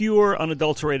just pure,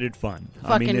 unadulterated fun.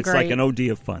 Fucking I mean, it's great. like an OD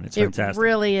of fun. It's fantastic. It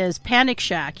really is. Panic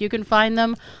Shack. You can find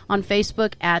them on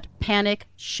Facebook at Panic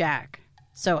Shack.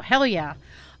 So, hell yeah.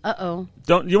 Uh-oh.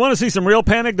 Don't you want to see some real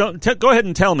panic? Go ahead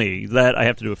and tell me that I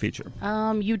have to do a feature.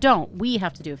 You don't. We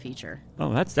have to do a feature.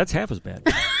 Oh, that's half as bad.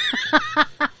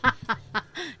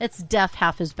 It's deaf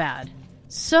half as bad.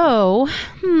 So,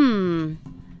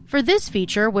 for this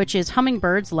feature, which is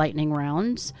Hummingbirds Lightning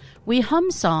Rounds, we hum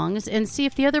songs and see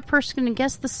if the other person can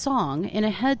guess the song in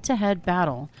a head-to-head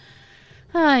battle.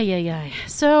 Ay.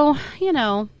 So,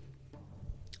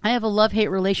 I have a love-hate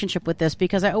relationship with this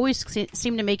because I always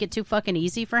seem to make it too fucking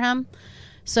easy for him.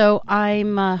 So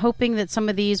I'm hoping that some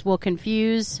of these will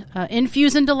infuse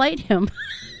and delight him.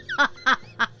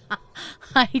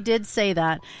 I did say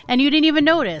that. And you didn't even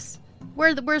notice.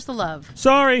 Where's the love?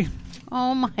 Sorry.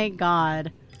 Oh, my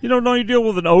God. You don't know you deal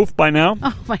with an oath by now.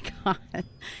 Oh, my God.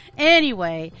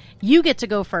 Anyway, you get to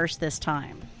go first this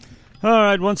time. All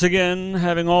right, once again,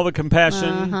 having all the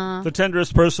compassion the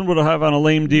tenderest person would have on a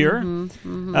lame deer.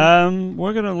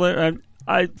 We're going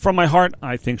to from my heart,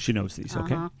 I think she knows these,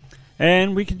 okay?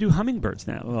 And we can do hummingbirds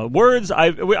now. Words,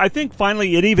 I think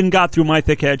finally it even got through my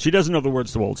thick head. She doesn't know the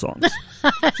words to old songs.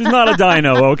 She's not a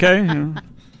dino, okay? Yeah.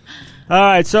 All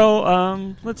right,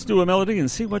 so let's do a melody and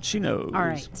see what she knows. All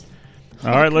right. All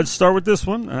right, let's start with this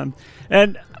one.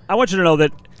 And I want you to know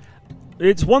that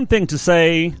it's one thing to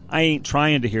say, I ain't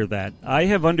trying to hear that. I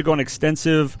have undergone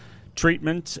extensive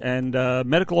treatment and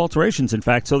medical alterations, in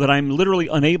fact, so that I'm literally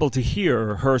unable to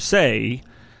hear her say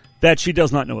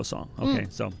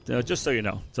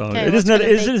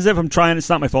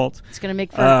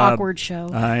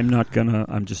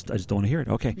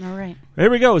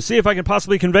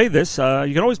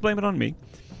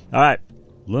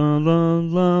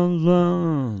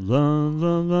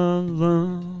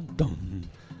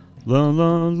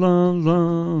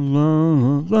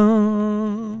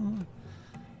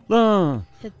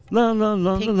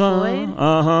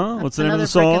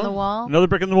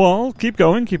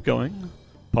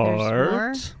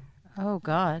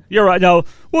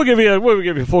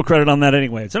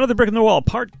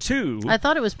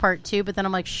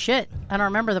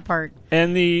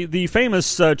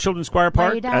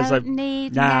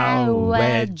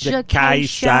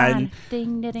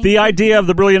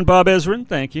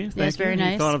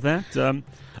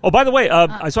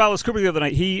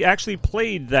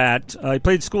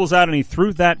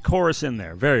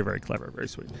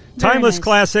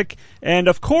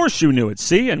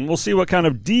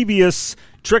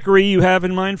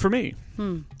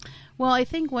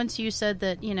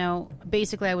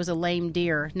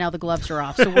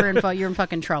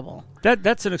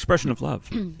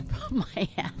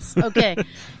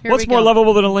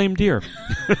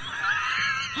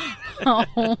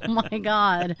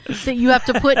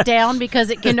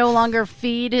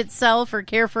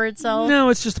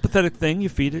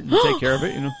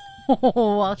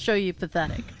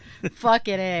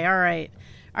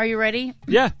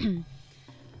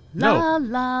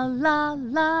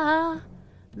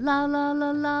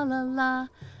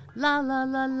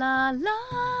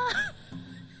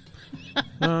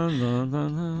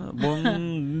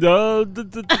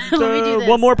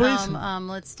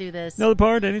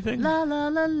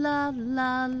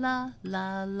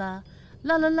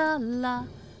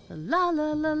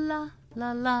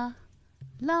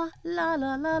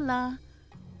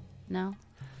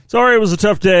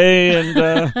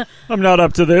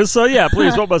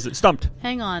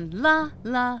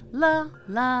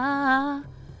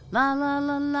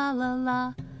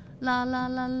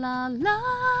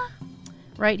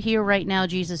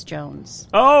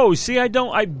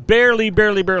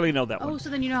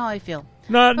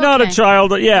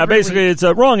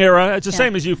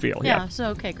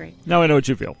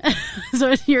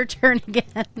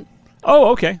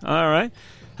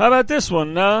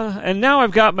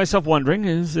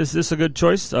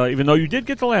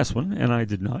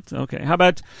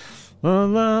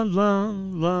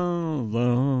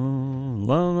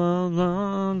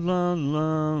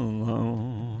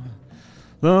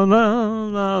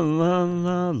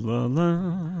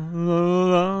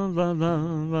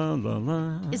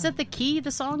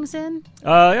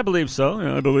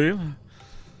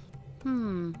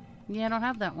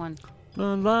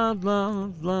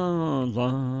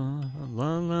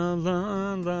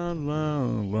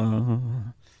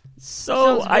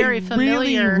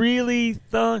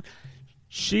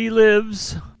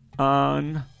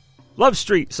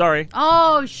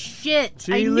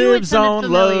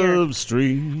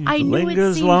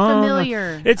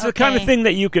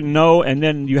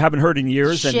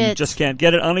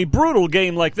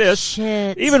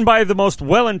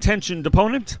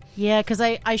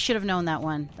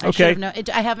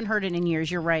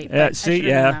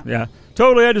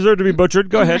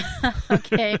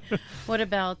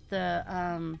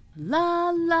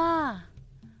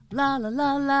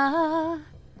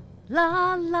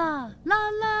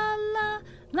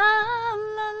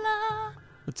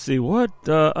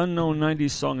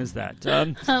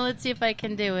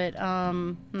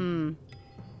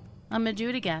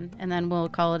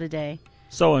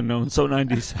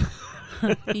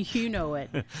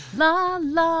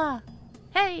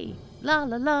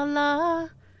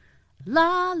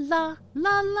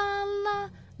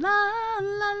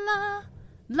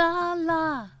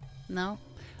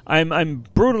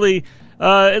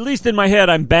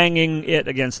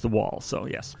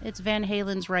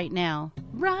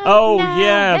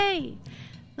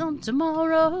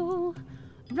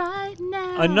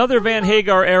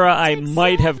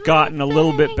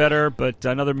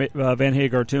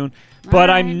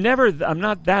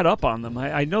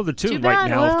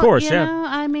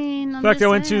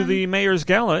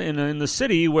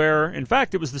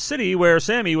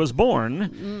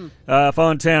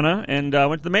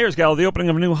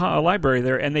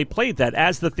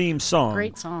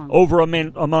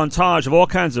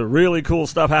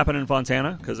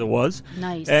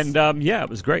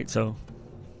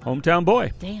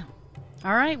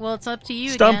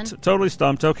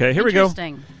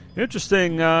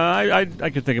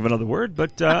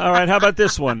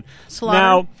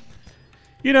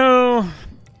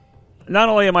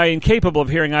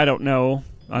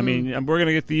I mean, we're going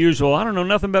to get the usual, I don't know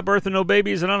nothing about Birth and No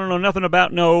Babies, and I don't know nothing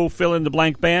about no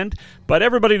fill-in-the-blank band, but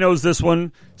everybody knows this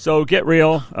one, so get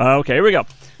real. Okay, here we go.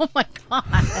 Oh, my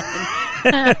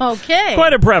God. Okay.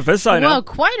 Quite a preface, I know. Well,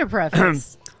 quite a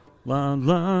preface. La,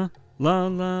 la, la,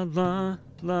 la, la,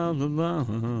 la, la, la.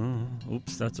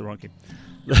 Oops, that's the wrong key.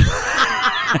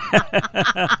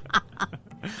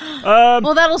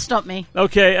 Well, that'll stump me.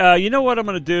 Okay, you know what I'm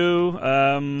going to do?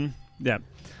 Yeah.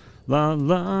 La,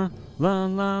 la, la,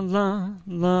 la, la,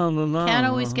 la, la, la. Can't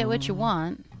always get what you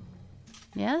want.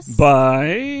 Yes?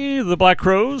 By the Black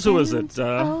Crowes. Who is it?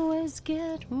 Always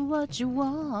get what you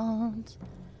want.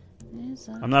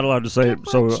 I'm not allowed to say it,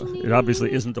 so it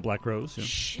obviously isn't the Black Crowes. Yeah.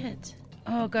 Shit.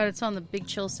 Oh, God, it's on the Big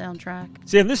Chill soundtrack.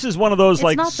 See, and this is one of those It's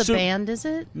like... not the band, is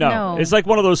it? No, it's like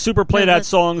one of those super played-out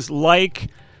songs like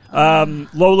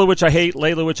Lola, which I hate,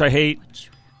 Layla, which I hate,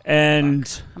 and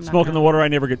Smoke in the Water I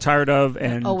never get tired of,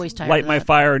 and always tired Light of My that.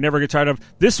 Fire I never get tired of.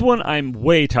 This one I'm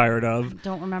way tired of.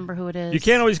 Don't remember who it is. You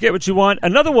can't always get what you want.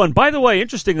 Another one, by the way,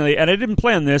 interestingly, and I didn't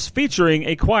plan this, featuring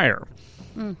a choir.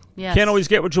 Yes. Can't Always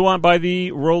Get What You Want by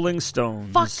the Rolling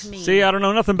Stones. Fuck me. See, I don't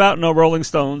know nothing about no Rolling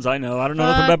Stones. I know. I don't know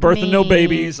nothing Fuck about Birth and No me.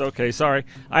 Babies. Okay, sorry.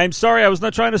 I'm sorry. I was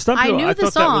not trying to stump I you. knew I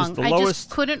the thought that was song. the I lowest.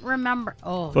 just couldn't remember.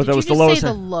 Oh, Thought did that you was just the lowest- say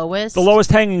the lowest? The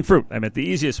lowest hanging fruit. I meant the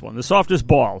easiest one. The softest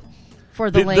ball. For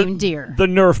the lame deer. The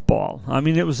Nerf ball. I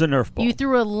mean, it was a Nerf ball. You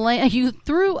threw a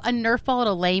Nerf ball at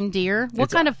a lame deer? What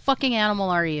kind of fucking animal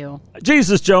are you?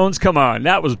 Jesus Jones, come on.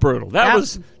 That was brutal. That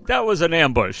was an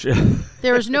ambush.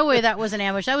 There was no way that was an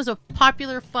ambush. That was a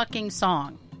popular fucking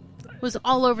song. It was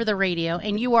all over the radio,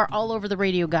 and you are all over the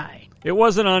radio guy. It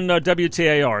wasn't on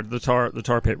WTAR, the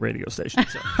tar pit radio station.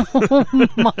 So. Oh,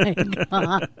 my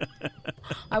God.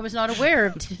 I was not aware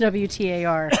of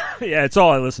WTAR. Yeah, it's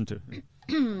all I listen to.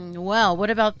 Well, what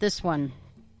about this one?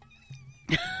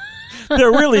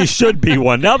 There really should be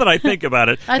one. Now that I think about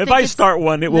it, I if think I start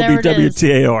one, it will there be it is.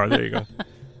 WTAR. There you go.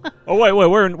 Oh wait,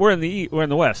 we're in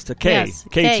the West. Yes,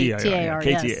 KTAR. KTAR,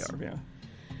 yes. KTAR. Yeah.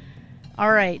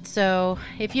 All right, so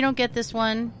if you don't get this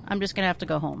one, I'm just going to have to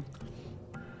go home.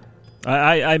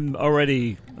 I'm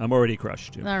already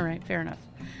crushed. Yeah. All right, fair enough.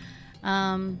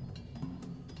 La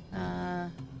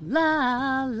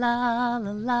la la la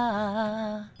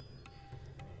la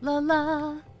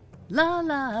la la la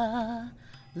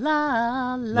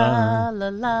la la la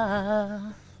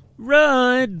la.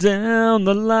 Right down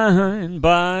the line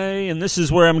by, and this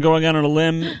is where I'm going out on a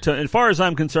limb. As far as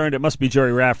I'm concerned, it must be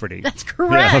Jerry Rafferty. That's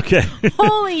correct. Yeah, okay.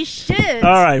 Holy shit!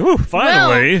 All right, whew,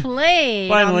 finally, well played.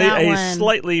 finally, on that a one.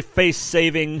 slightly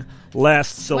face-saving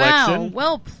last selection. Wow,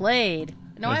 well played.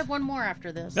 No, I have one more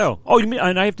after this. No. Oh, you mean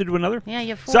and I have to do another? Yeah, you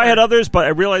have 4. So I had others, but I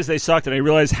realized they sucked, and I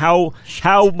realized how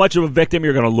much of a victim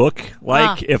you're going to look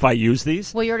like if I use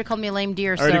these. Well, you already called me a lame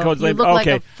deer, so Already you called look lame- like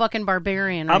okay. a fucking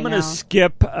barbarian right I'm going now. to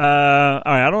skip. All right,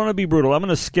 I don't want to be brutal. I'm going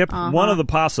to skip one of the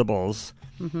possibles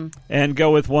and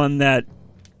go with one that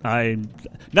I.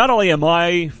 Not only am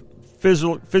I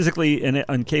physically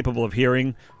incapable of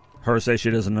hearing. Her say she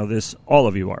doesn't know this. All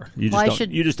of you are. You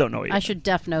just don't know it yet. I should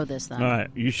def know this then. All right,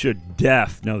 you should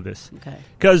def know this. Okay.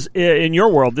 Because in your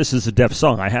world, this is a def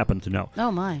song. I happen to know.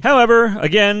 Oh my. However,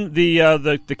 again,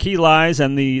 the key lies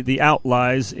and the out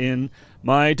lies in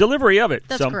my delivery of it.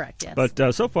 That's correct. Yes.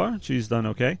 But so far, she's done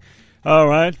okay. All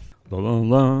right. La la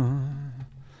la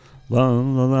la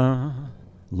la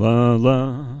la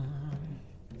la.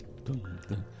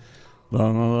 La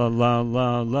la la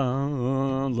la la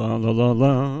la la la la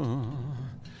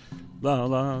la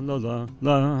la la la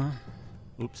la.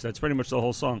 Oops, that's pretty much the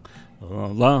whole song. La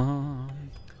la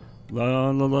la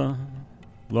la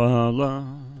la la.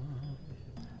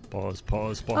 Pause.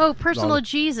 Oh, Personal La.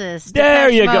 Jesus. There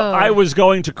Depeche you go. Mode. I was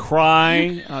going to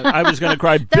cry. I was going to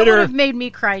cry That bitter. would have made me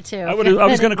cry too. I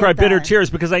was going to cry bitter tears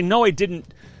because I know I didn't.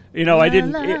 You know, I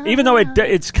didn't. la, Even though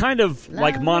it's kind of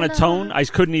like la, monotone, la, I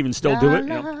couldn't even still do it. You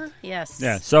know? Yes.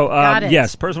 Yeah. So Got it.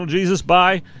 yes, Personal Jesus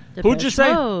by who'd you Depeche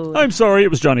say? Mode. I'm sorry, it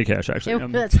was Johnny Cash actually.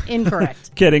 That's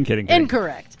incorrect. Kidding.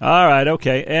 Incorrect. All right,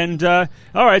 okay, and all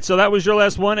right. So that was your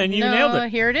last one, and you nailed it.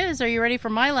 Here it is. Are you ready for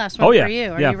my last one Oh yeah, for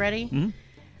you? Are yeah. you ready? Mm-hmm.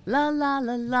 La la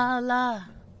la la la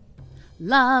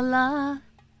la la.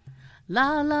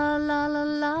 La la la la la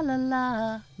la la la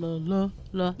la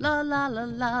la la la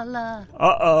la la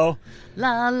Uh-oh.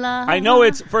 la la. I know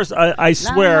it's first. I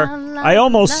swear, I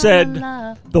almost said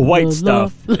the white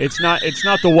stuff. It's not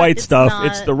the white It's stuff. not.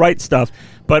 It's the right stuff.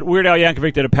 But Weird Al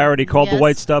Yankovic did a parody called "The Yes,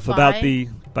 White Stuff" about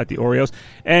by- the Oreos.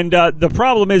 And the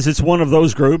problem is, it's one of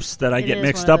those groups that I It get is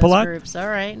mixed one of up a those lot. Groups. All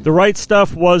right. The right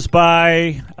stuff was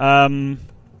by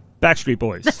Backstreet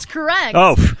Boys. That's correct.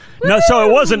 Oh, no, so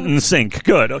it wasn't in sync.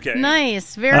 Good, okay.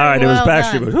 Nice. Very All right, well it was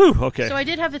Backstreet done. Boys. Whew, okay. So I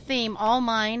did have a theme. All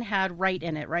mine had Right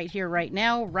in it. Right Here, Right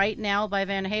Now, Right Now by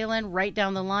Van Halen, Right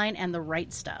Down the Line, and The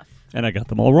Right Stuff. And I got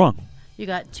them all wrong. You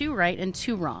got 2 right and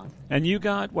 2 wrong. And you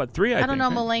got, what, 3, I I don't think, know.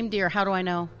 I'm right? a lame deer. How do I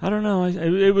know? I don't know.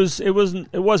 It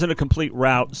wasn't a complete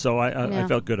route, so I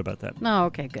felt good about that. Oh,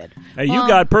 okay, good. You Well,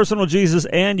 got Personal Jesus,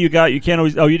 and you can't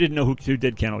always. Oh, you didn't know who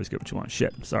did Can't Always Get What You Want.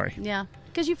 Shit, sorry. Yeah,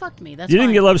 because you fucked me. That's You didn't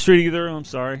fine. get Love Street either. I'm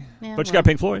sorry, Yeah, but you well. got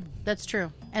Pink Floyd. That's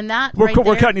true. And that We're, right we're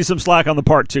there, cutting you some slack on the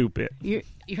part 2 bit. You're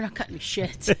not cutting me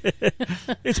shit.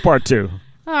 It's part 2.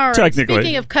 All right. Technically.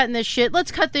 Speaking of cutting this shit,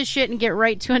 let's cut this shit and get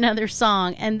right to another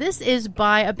song. And this is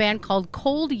by a band called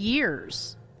Cold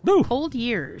Years. Ooh. Cold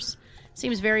Years.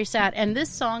 Seems very sad. And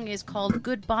this song is called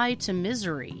Goodbye to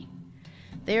Misery.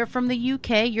 They are from the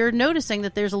UK. You're noticing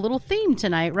that there's a little theme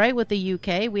tonight, right, with the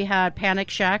UK. We had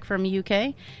Panic Shack from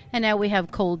UK, and now we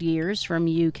have Cold Years from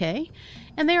UK.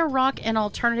 And they are rock and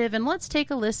alternative. And let's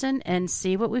take a listen and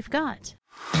see what we've got.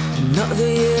 Another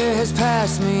year has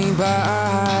passed me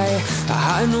by.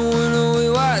 I know when we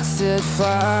watched it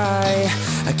fly.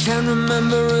 I can't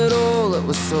remember it all, it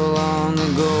was so long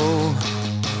ago.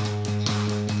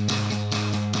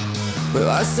 We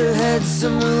lost our heads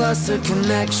and we lost our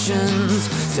connections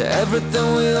to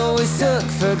everything we always took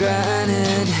for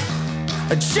granted.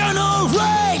 A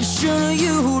generation of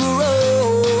you to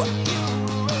roll.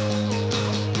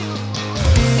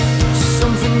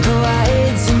 Something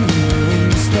collides in you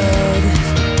instead.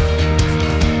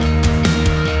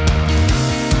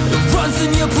 It runs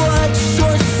in your blood,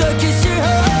 short circuits your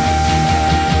head.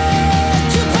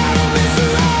 Your battle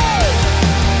misery.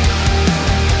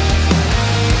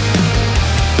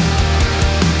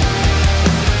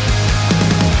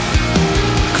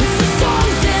 Cause the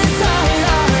songs inside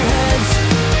our heads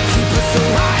keep us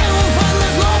alive when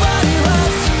there's nobody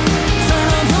left. Turn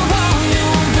up the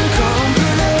volume for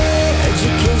company.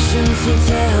 Education for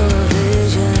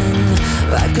television,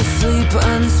 like asleep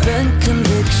unspent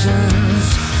convictions.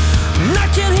 And I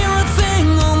can't hear a thing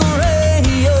on the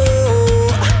radio.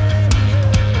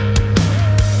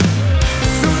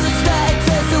 Through the static,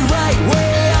 there's the right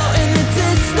way out in the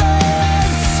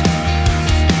distance.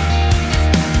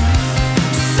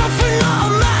 Something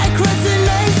automatic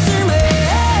resonates in me.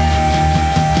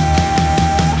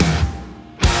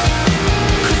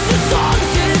 Cause the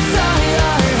songs inside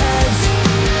our heads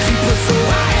keep us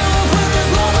alive when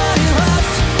there's nobody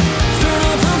left. Turn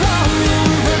up the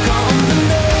volume for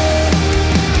company.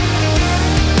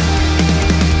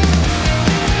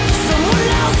 Someone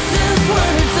else's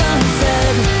words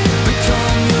unsaid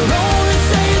become your own and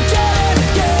say again and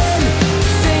again.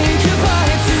 Say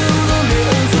goodbye to the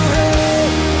misery.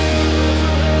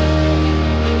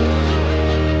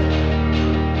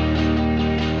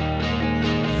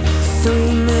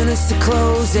 3 minutes to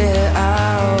close it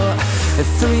out.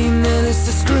 3 minutes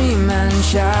to scream and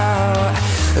shout.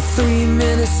 3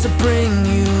 minutes to bring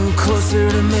you closer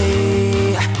to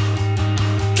me.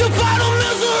 Goodbye to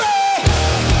misery.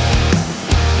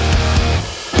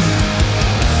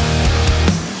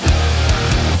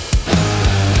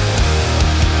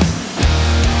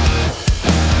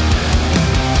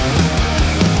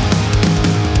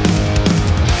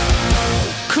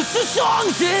 Cause the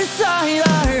songs inside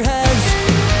our heads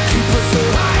keep us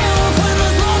alive when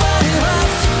there's nobody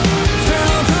left. Turn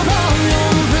up the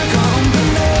volume for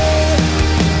company.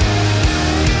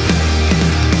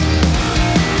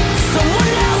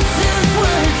 Someone else's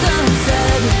words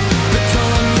unsaid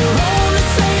become your own and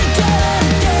say again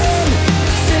and again.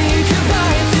 Say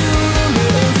goodbye to the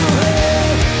misery.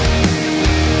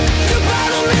 Goodbye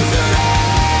to misery.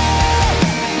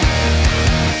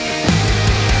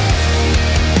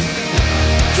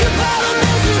 Goodbye to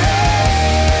misery.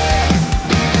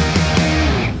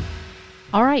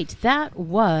 All right, that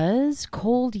was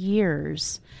Cold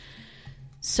Years.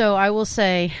 So I will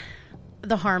say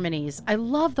the harmonies. I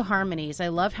love the harmonies. I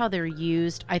love how they're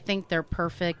used. I think they're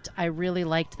perfect. I really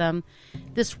liked them.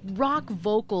 This rock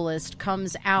vocalist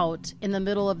comes out in the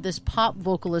middle of this pop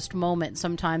vocalist moment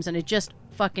sometimes, and it just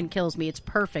fucking kills me. It's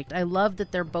perfect. I love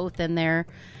that they're both in there.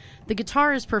 The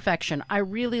guitar is perfection. I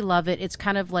really love it. It's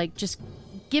kind of like just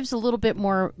gives a little bit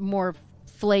more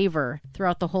flavor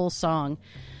throughout the whole song.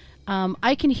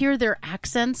 I can hear their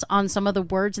accents on some of the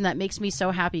words, and that makes me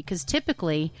so happy because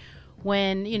typically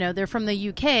when, you know, they're from the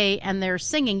UK and they're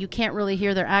singing, you can't really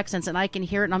hear their accents, and I can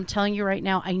hear it, and I'm telling you right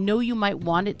now, I know you might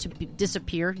want it to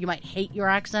disappear. You might hate your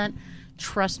accent.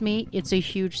 Trust me, it's a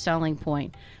huge selling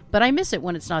point. But I miss it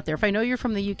when it's not there. If I know you're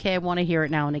from the UK, I want to hear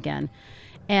it now and again.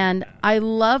 And I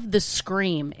love the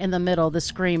scream in the middle, the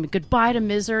scream, goodbye to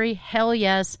misery, hell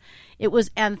yes. It was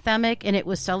anthemic and it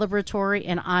was celebratory,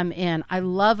 and I'm in. I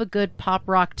love a good pop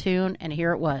rock tune, and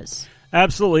here it was.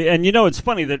 Absolutely. And it's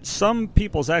funny that some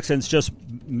people's accents just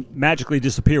magically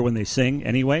disappear when they sing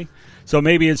anyway. So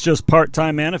maybe it's just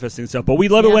part-time manifesting stuff. But we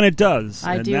love it when it does.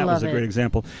 I and do that love was a it. great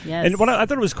example. Yes. And I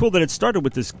thought it was cool that it started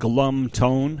with this glum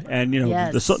tone. And,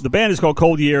 Yes. the band is called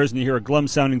Cold Years, and you hear a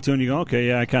glum-sounding tune, and you go, okay,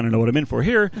 yeah, I kind of know what I'm in for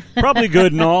here. Probably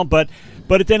good and all, but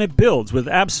then it builds with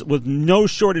no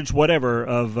shortage whatever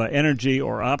of energy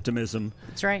or optimism.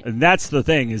 That's right. And that's the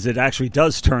thing, is it actually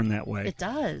does turn that way. It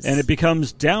does. And it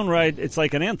becomes downright, it's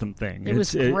like an anthem thing. It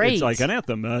was great. It's like an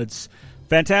anthem. It's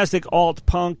fantastic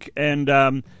alt-punk, and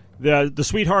the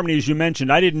sweet harmonies you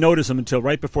mentioned, I didn't notice them until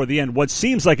right before the end. What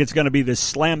seems like it's going to be this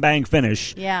slam-bang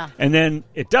finish. Yeah. And then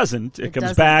it doesn't. It comes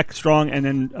doesn't. back strong, and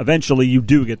then eventually you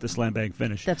do get the slam-bang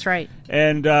finish. That's right.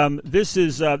 And this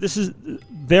is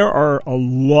there are a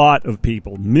lot of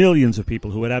people, millions of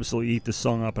people, who would absolutely eat this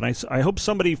song up. And I hope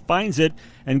somebody finds it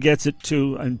and gets it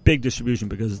to a big distribution,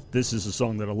 because this is a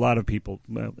song that a lot of people,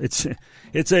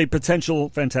 it's a potential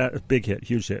fantastic big hit,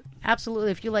 huge hit.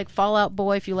 Absolutely. If you like Fall Out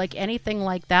Boy, if you like anything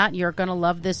like that, you're going to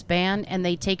love this band, and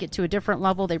they take it to a different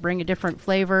level. They bring a different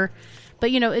flavor.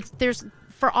 But, there's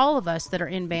for all of us that are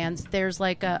in bands, there's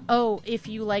like if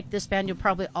you like this band, you'll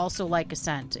probably also like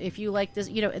Ascent. If you like this,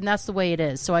 and that's the way it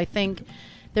is. So I think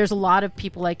there's a lot of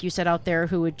people, like you said, out there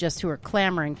who are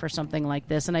clamoring for something like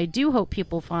this. And I do hope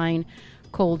people find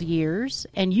Cold Years,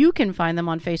 and you can find them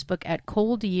on Facebook at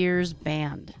Cold Years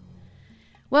Band.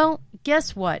 Well,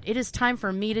 guess what? It is time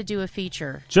for me to do a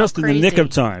feature. Just in the nick of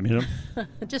time,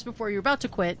 Just before you're about to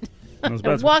quit. I was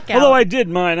about to- Walk out. Although I did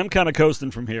mine. I'm kind of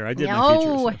coasting from here. I did my features.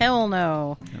 Oh, hell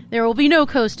no. There will be no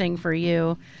coasting for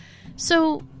you.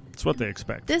 So That's what they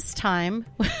expect. this time,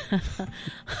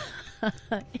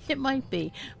 it might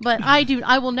be, but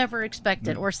I will never expect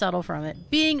it or settle from it,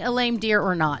 being a lame deer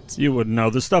or not. You wouldn't know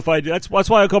the stuff I do. That's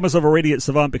why I call myself a radiant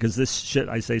savant, because this shit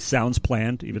I say sounds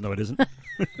planned, even though it isn't.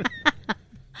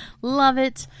 Love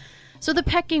it. So the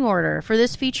pecking order. For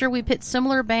this feature, we pit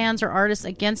similar bands or artists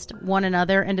against one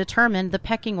another and determine the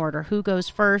pecking order. Who goes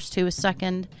first, who is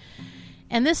second.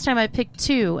 And this time I picked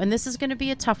two, and this is going to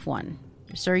be a tough one.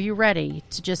 So are you ready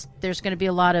to there's going to be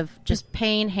a lot of just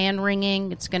pain,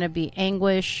 hand-wringing. It's going to be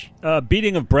anguish.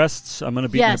 Beating of breasts. I'm going to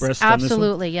beat my breasts on this one.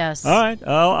 Absolutely, yes. All right.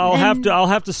 I'll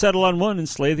have to settle on one and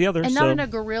slay the other. And not in a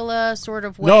guerrilla sort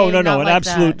of way. No. not An like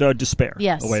absolute that. despair.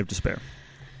 Yes. A way of despair.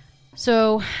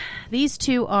 So these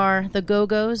two are the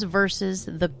Go-Go's versus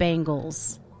the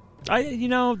Bangles.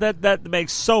 That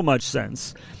makes so much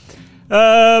sense.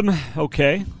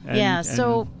 Okay.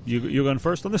 So you going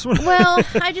first on this one? Well,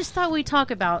 I just thought we'd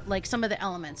talk about like some of the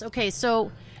elements. Okay, so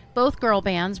both girl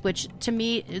bands, which to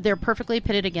me they're perfectly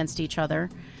pitted against each other.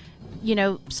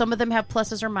 Some of them have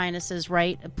pluses or minuses,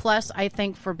 right? Plus, I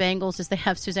think for Bangles is they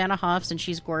have Susanna Hoffs, and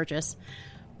she's gorgeous.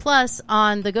 Plus,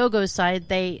 on the Go-Go's side,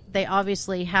 they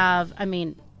obviously have,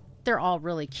 they're all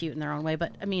really cute in their own way,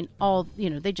 but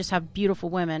they just have beautiful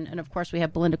women. And of course we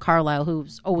have Belinda Carlisle,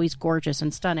 who's always gorgeous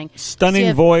and stunning.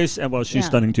 Stunning voice, and she's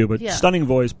stunning too, but Yeah. stunning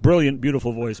voice, brilliant,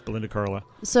 beautiful voice, Belinda Carlisle.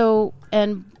 So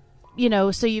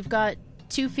you've got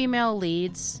two female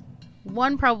leads,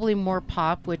 one probably more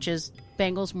pop, which is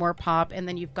Bangles more pop, and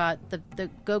then you've got the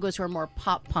Go-Go's who are more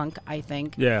pop punk, I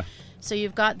think. Yeah. So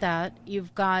you've got that.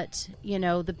 You've got,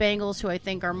 the Bangles who I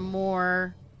think are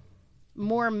more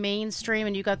mainstream,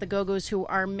 and you got the Go-Go's who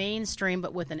are mainstream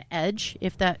but with an edge,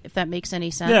 if that makes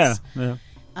any sense. Yeah.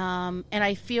 And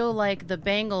I feel like the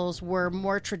Bangles were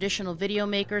more traditional video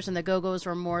makers, and the Go-Go's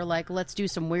were more like, let's do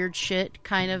some weird shit,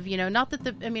 kind of, not that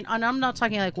and I'm not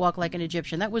talking like Walk Like an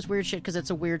Egyptian. That was weird shit because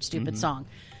it's a weird, stupid song.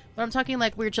 But I'm talking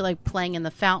like weird shit, like playing in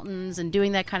the fountains and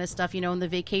doing that kind of stuff, in the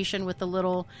Vacation with the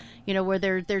little, where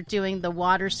they're doing the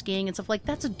water skiing and stuff. Like,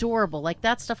 that's adorable. Like,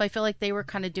 that stuff, I feel like they were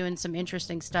kind of doing some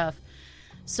interesting stuff.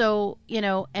 So,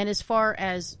 and as far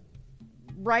as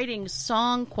writing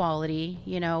song quality,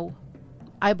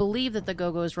 I believe that the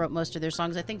Go-Go's wrote most of their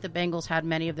songs. I think the Bangles had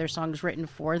many of their songs written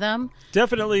for them.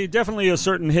 Definitely a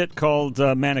certain hit called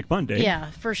Manic Monday.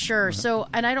 Yeah, for sure. So,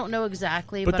 and I don't know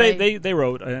exactly, but they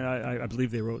wrote. I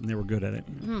believe they wrote, and they were good at it.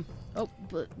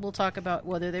 But we'll talk about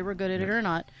whether they were good at it or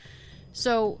not.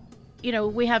 So,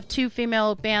 we have two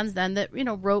female bands then that,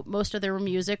 wrote most of their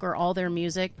music or all their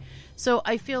music. So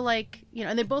I feel like,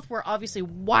 and they both were obviously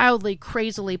wildly,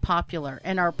 crazily popular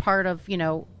and are part of,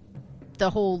 the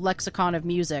whole lexicon of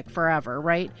music forever,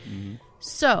 right? Mm-hmm.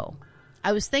 So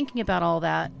I was thinking about all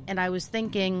that, and I was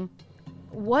thinking,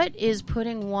 what is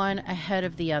putting one ahead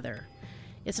of the other?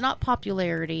 It's not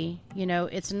popularity, you know.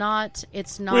 It's not.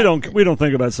 We don't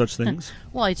think about such things.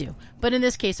 Well, I do, but in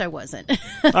this case, I wasn't.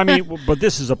 I mean, but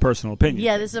this is a personal opinion.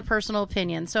 Yeah, this is a personal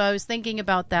opinion. So I was thinking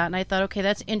about that, and I thought, okay,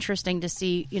 that's interesting to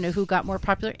see, you know, who got more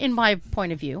popular in my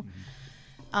point of view.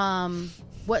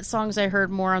 What songs I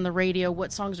heard more on the radio?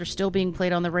 What songs are still being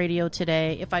played on the radio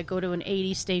today? If I go to an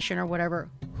 80s station or whatever,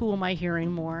 who am I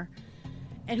hearing more?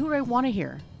 And who do I want to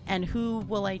hear? And who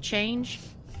will I change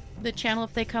the channel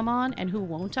if they come on, and who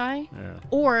won't I? Yeah.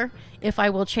 Or if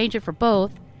I will change it for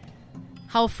both,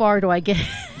 how far do I get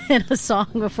in a song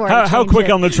before I change how quick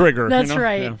it? on the trigger? That's you know?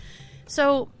 right. Yeah.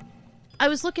 So I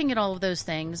was looking at all of those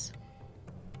things,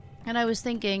 and I was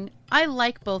thinking, I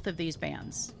like both of these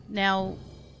bands. Now,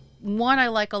 one I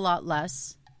like a lot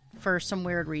less for some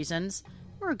weird reasons,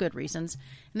 or good reasons,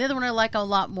 and the other one I like a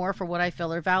lot more for what I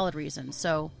feel are valid reasons.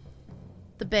 So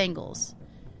the Bangles.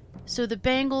 So the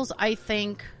Bangles, I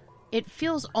think, it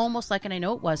feels almost like, and I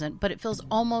know it wasn't, but it feels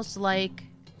almost like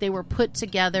they were put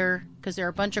together because there are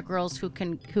a bunch of girls who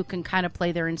can kind of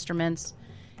play their instruments,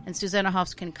 and Susanna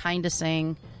Hoffs can kind of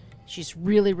sing. She's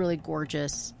really, really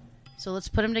gorgeous. So let's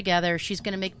put them together. She's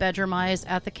going to make bedroom eyes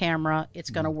at the camera. It's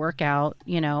going to work out,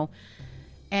 you know.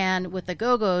 And with the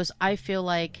Go-Go's, I feel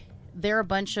like they're a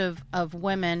bunch of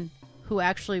women who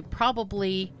actually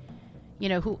probably, you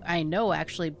know, who I know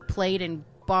actually played in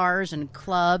bars and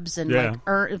clubs and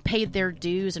like paid their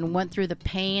dues and went through the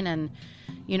pain and,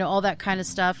 you know, all that kind of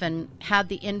stuff, and had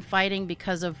the infighting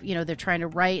because of, you know, they're trying to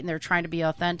write and they're trying to be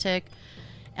authentic.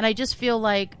 And I just feel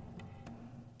like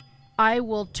I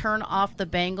will turn off the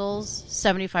Bangles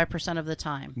 75% of the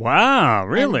time. Wow,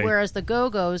 really? And whereas the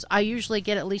Go-Go's, I usually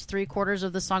get at least 3/4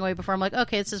 of the song away before I'm like,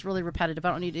 okay, this is really repetitive.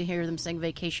 I don't need to hear them sing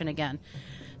Vacation again.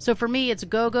 So for me, it's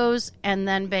Go-Go's and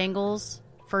then Bangles.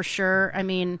 For sure. I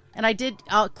mean, and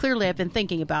clearly I've been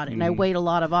thinking about it, and I weighed a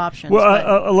lot of options.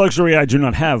 Well, a luxury I do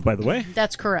not have, by the way.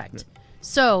 That's correct.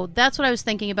 So that's what I was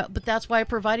thinking about, but that's why I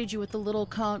provided you with the little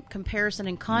comparison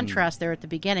and contrast there at the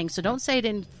beginning. So don't say I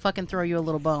didn't fucking throw you a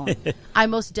little bone. I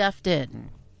most def did.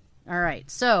 All right.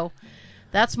 So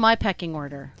that's my pecking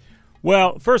order.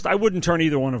 Well, first, I wouldn't turn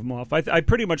either one of them off. I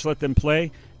pretty much let them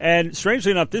play. And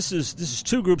strangely enough, this is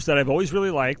two groups that I've always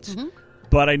really liked. Mm-hmm.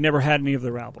 But I never had any of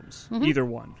their albums, either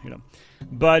one, you know.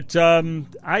 But you're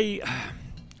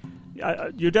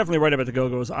definitely right about the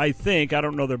Go-Go's. I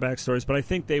don't know their backstories, but I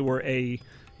think they were a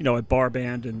bar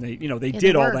band, and they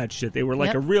did all that shit. They were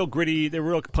like a real gritty, they were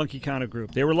a real punky kind of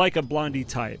group. They were like a Blondie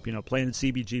type, you know, playing in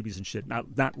CBGBs and shit.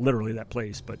 Not literally that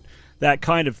place, but that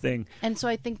kind of thing. And so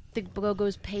I think the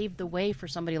Go-Go's paved the way for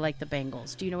somebody like the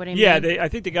Bangles. Do you know what I mean? Yeah, I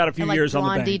think they got a few and years like on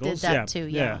the Blondie Bangles. did that too,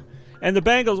 yeah. And the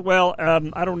Bangles, well,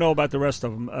 I don't know about the rest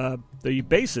of them. The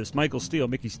bassist,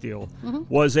 Mickey Steele,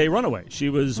 was a runaway. She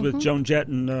was with Joan Jett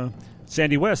and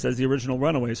Sandy West as the original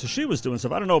runaway, so she was doing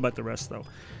stuff. I don't know about the rest, though.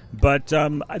 But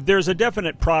there's a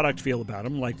definite product feel about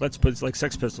them. Like, it's like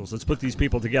Sex Pistols. Let's put these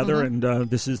people together, and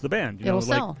this is the band. It'll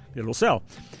sell. It'll sell.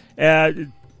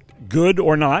 Good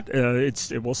or not,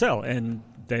 it will sell. And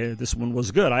this one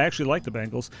was good. I actually like the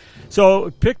Bangles.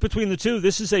 So pick between the two.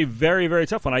 This is a very, very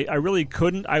tough one. I really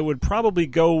couldn't. I would probably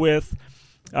go with,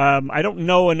 I don't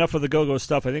know enough of the Go-Go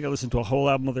stuff. I think I listened to a whole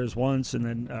album of theirs once, and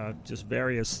then just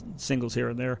various singles here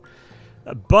and there.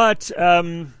 But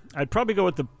I'd probably go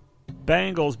with the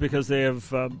Bangles because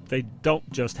they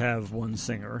don't just have one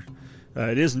singer.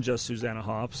 It isn't just Susanna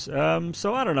Hoffs.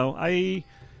 So I don't know.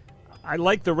 I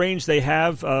like the range they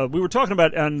have. We were talking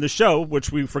about on the show,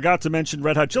 which we forgot to mention,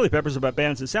 Red Hot Chili Peppers, about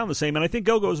bands that sound the same, and I think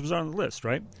Go-Go's was on the list,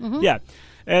 right? Mm-hmm. Yeah.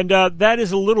 And that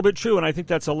is a little bit true, and I think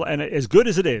that's and as good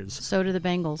as it is. So do the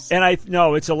Bangles. And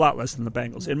it's a lot less than the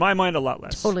Bangles. In my mind, a lot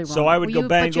less. Totally wrong. So I would go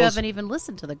Bangles. But you haven't even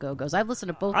listened to the Go-Go's. I've listened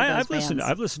to both of those bands.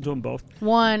 I've listened to them both.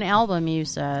 One album, you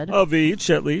said. Of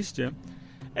each, at least, yeah.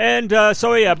 And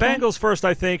Bangles first,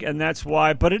 I think, and that's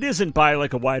why. But it isn't by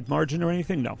like a wide margin or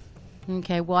anything, no.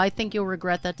 Okay, well, I think you'll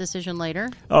regret that decision later.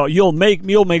 Oh, you'll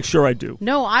make sure I do.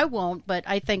 No, I won't, but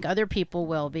I think other people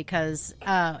will because,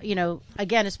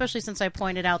 again, especially since I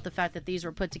pointed out the fact that these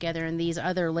were put together and these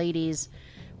other ladies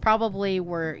probably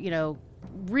were,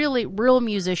 really real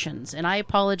musicians. And I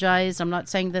apologize. I'm not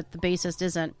saying that the bassist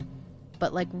isn't,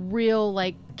 but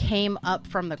came up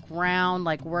from the ground,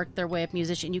 worked their way up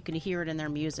musician. You can hear it in their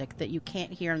music that you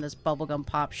can't hear in this bubblegum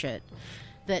pop shit.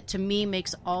 That to me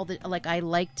makes all the I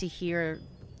like to hear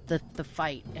the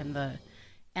fight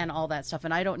and all that stuff,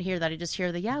 and I don't hear that. I just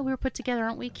hear we were put together,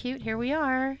 aren't we cute? Here we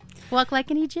are, walk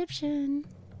like an Egyptian.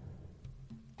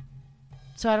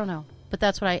 So I don't know, but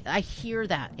that's what I hear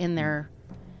that in their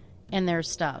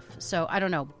stuff. So I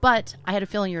don't know, but I had a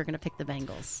feeling you were going to pick the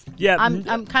Bangles. Yeah,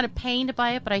 I'm kind of pained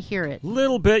by it, but I hear it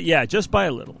little bit. Yeah, just by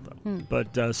a little though.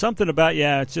 But something about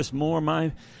it's just more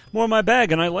my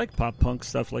bag, and I like pop punk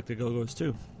stuff like the Go-Go's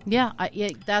too. Yeah,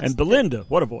 that's And Belinda,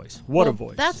 what a voice! What a well,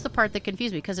 voice! That's the part that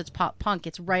confused me because it's pop punk.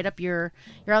 It's right up your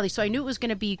alley. So I knew it was going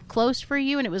to be close for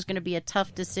you, and it was going to be a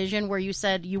tough decision. Where you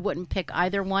said you wouldn't pick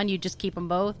either one, you just keep them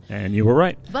both. And you were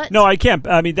right. But no, I can't.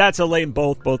 I mean, that's a lame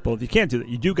both. You can't do that.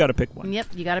 You do got to pick one. Yep,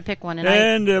 you got to pick one.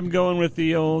 And I'm going with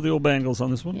the old Bangles on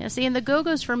this one. Yeah, see, and the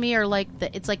Go-Go's for me are like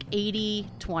it's like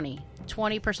 80-20.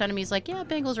 20% of me is like, yeah,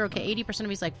 Bangles are okay. 80% of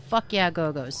me is like, fuck yeah,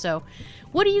 Go-Go's. So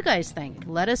what do you guys think?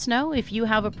 Let us know if you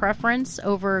have a preference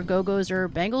over Go-Go's or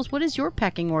Bangles. What is your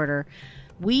pecking order?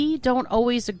 We don't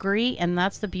always agree, and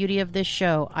that's the beauty of this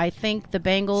show. I think the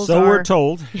Bangles So we're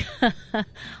told.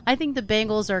 I think the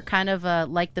Bangles are kind of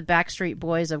like the Backstreet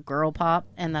Boys of girl pop,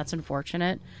 and that's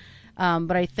unfortunate.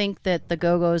 But I think that the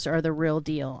Go-Go's are the real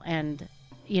deal. And,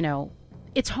 you know,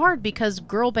 it's hard because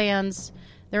girl bands,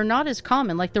 they're not as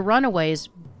common. Like the Runaways,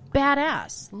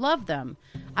 badass. Love them.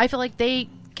 I feel like they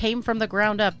came from the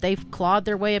ground up. They've clawed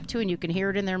their way up too, and you can hear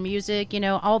it in their music, you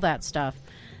know, all that stuff.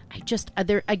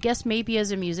 I guess maybe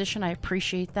as a musician, I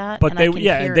appreciate that. But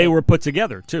and they were put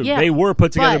together too. Yeah, they were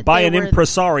put together but by they an were-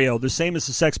 impresario, the same as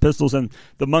the Sex Pistols and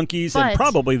the Monkees, and But-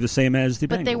 probably the same as the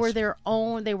But Bangles. they were their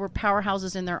own. They were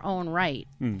powerhouses in their own right.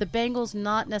 The Bangles,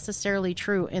 not necessarily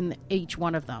true in each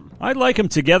one of them. I like them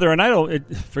together, and I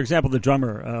don't. For example, the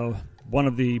drummer, one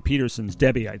of the Petersons,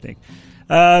 Debbie, I think.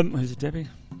 Is it Debbie?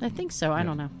 I think so. I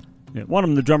don't know. Yeah, one of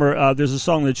them, the drummer. There's a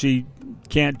song that she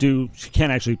can't do. She can't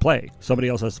actually play. Somebody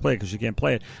else has to play because she can't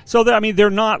play it. So they're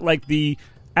not like the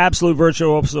absolute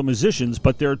virtuoso musicians,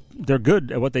 but they're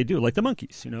good at what they do, like the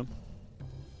Monkees. You know,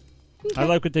 I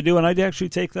like what they do, and I'd actually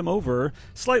take them over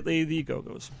slightly the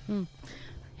Go-Go's.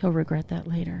 He'll regret that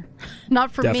later.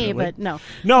 Not for Definitely. me, but no.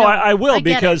 No, I will I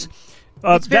get because. it.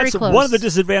 It's very that's close. one of the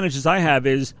disadvantages I have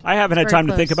is I haven't had Very time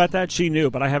to think close. about that. She knew,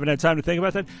 but I haven't had time to think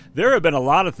about that. There have been a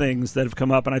lot of things that have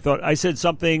come up, and I thought I said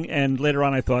something, and later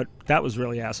on I thought that was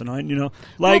really asinine. You know,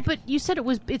 like well, but you said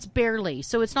it's barely,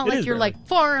 so it's not It like is you're barely. like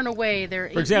far and away there.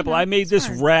 for example, I made this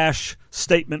rash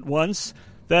statement once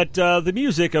that the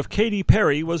music of Katy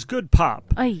Perry was good pop.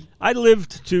 Aye. I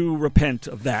lived to repent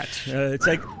of that. It's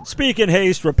like speak in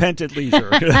haste, repent at leisure.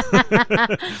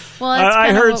 Well,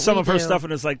 I heard some of her stuff,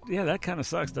 and it's like, yeah, that kind of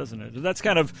sucks, doesn't it? That's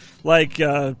kind of like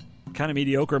kind of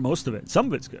mediocre. Most of it. Some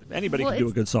of it's good. Anybody Well, can do a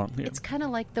it's- good song. Yeah. It's kind of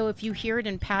like, though, if you hear it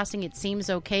in passing, it seems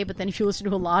okay, but then if you listen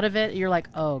to a lot of it, you're like,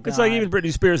 oh, God. It's like even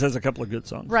Britney Spears has a couple of good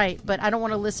songs. Right, but I don't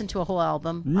want to listen to a whole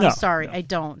album. No, I'm sorry, no. I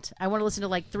don't. I want to listen to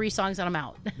like 3 songs and I'm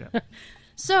out. Yeah.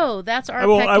 So that's our I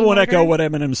won't pecking echo order. what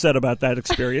Eminem said about that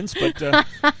experience, but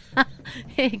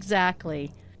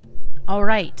Exactly. All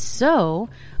right, so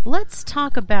let's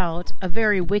talk about a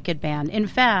very wicked band. In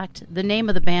fact, the name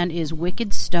of the band is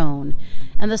Wicked Stone,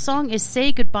 and the song is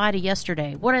Say Goodbye to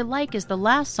Yesterday. What I like is the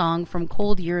last song from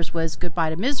Cold Years was Goodbye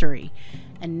to Misery,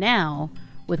 and now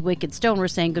with Wicked Stone we're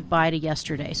saying goodbye to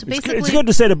yesterday. So basically, it's good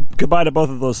to say goodbye to both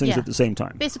of those things Yeah. at the same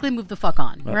time. basically move the fuck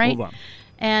on, right? Move on.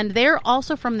 And they're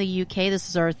also from the UK. This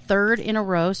is our 3rd in a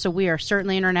row, so we are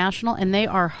certainly international, and they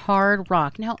are hard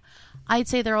rock. Now, I'd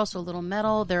say they're also a little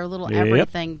metal, they're a little Yep.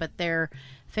 everything, but they're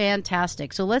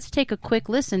fantastic. So let's take a quick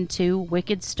listen to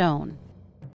Wicked Stone.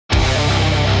 Say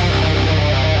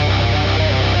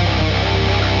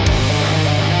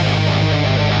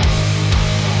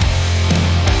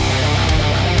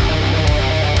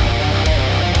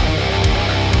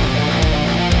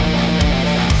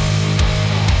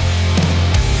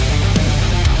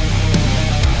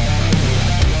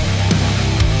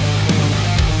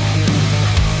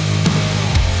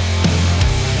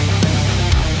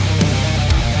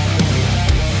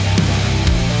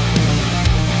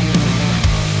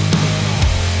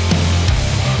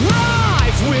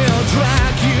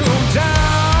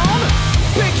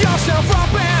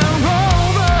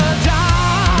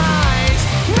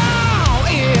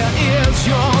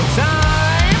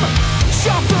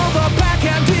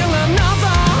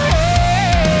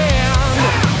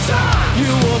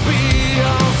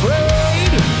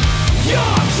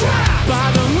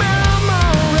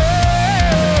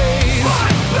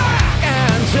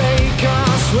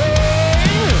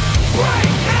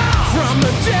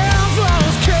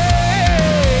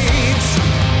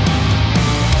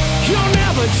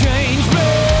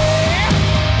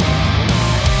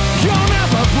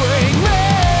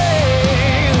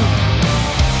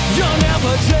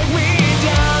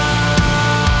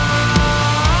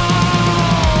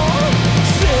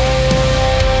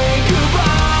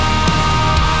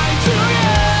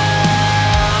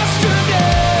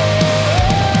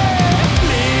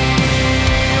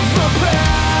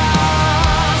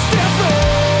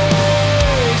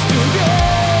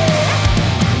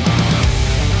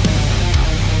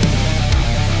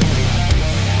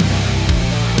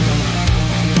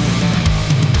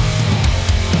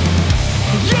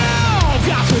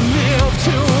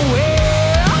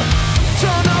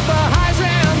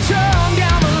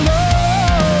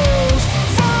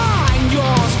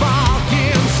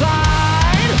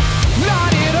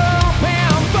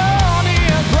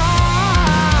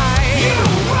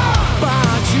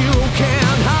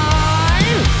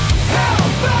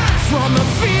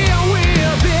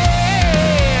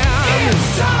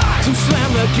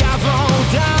slam the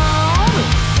gavel down.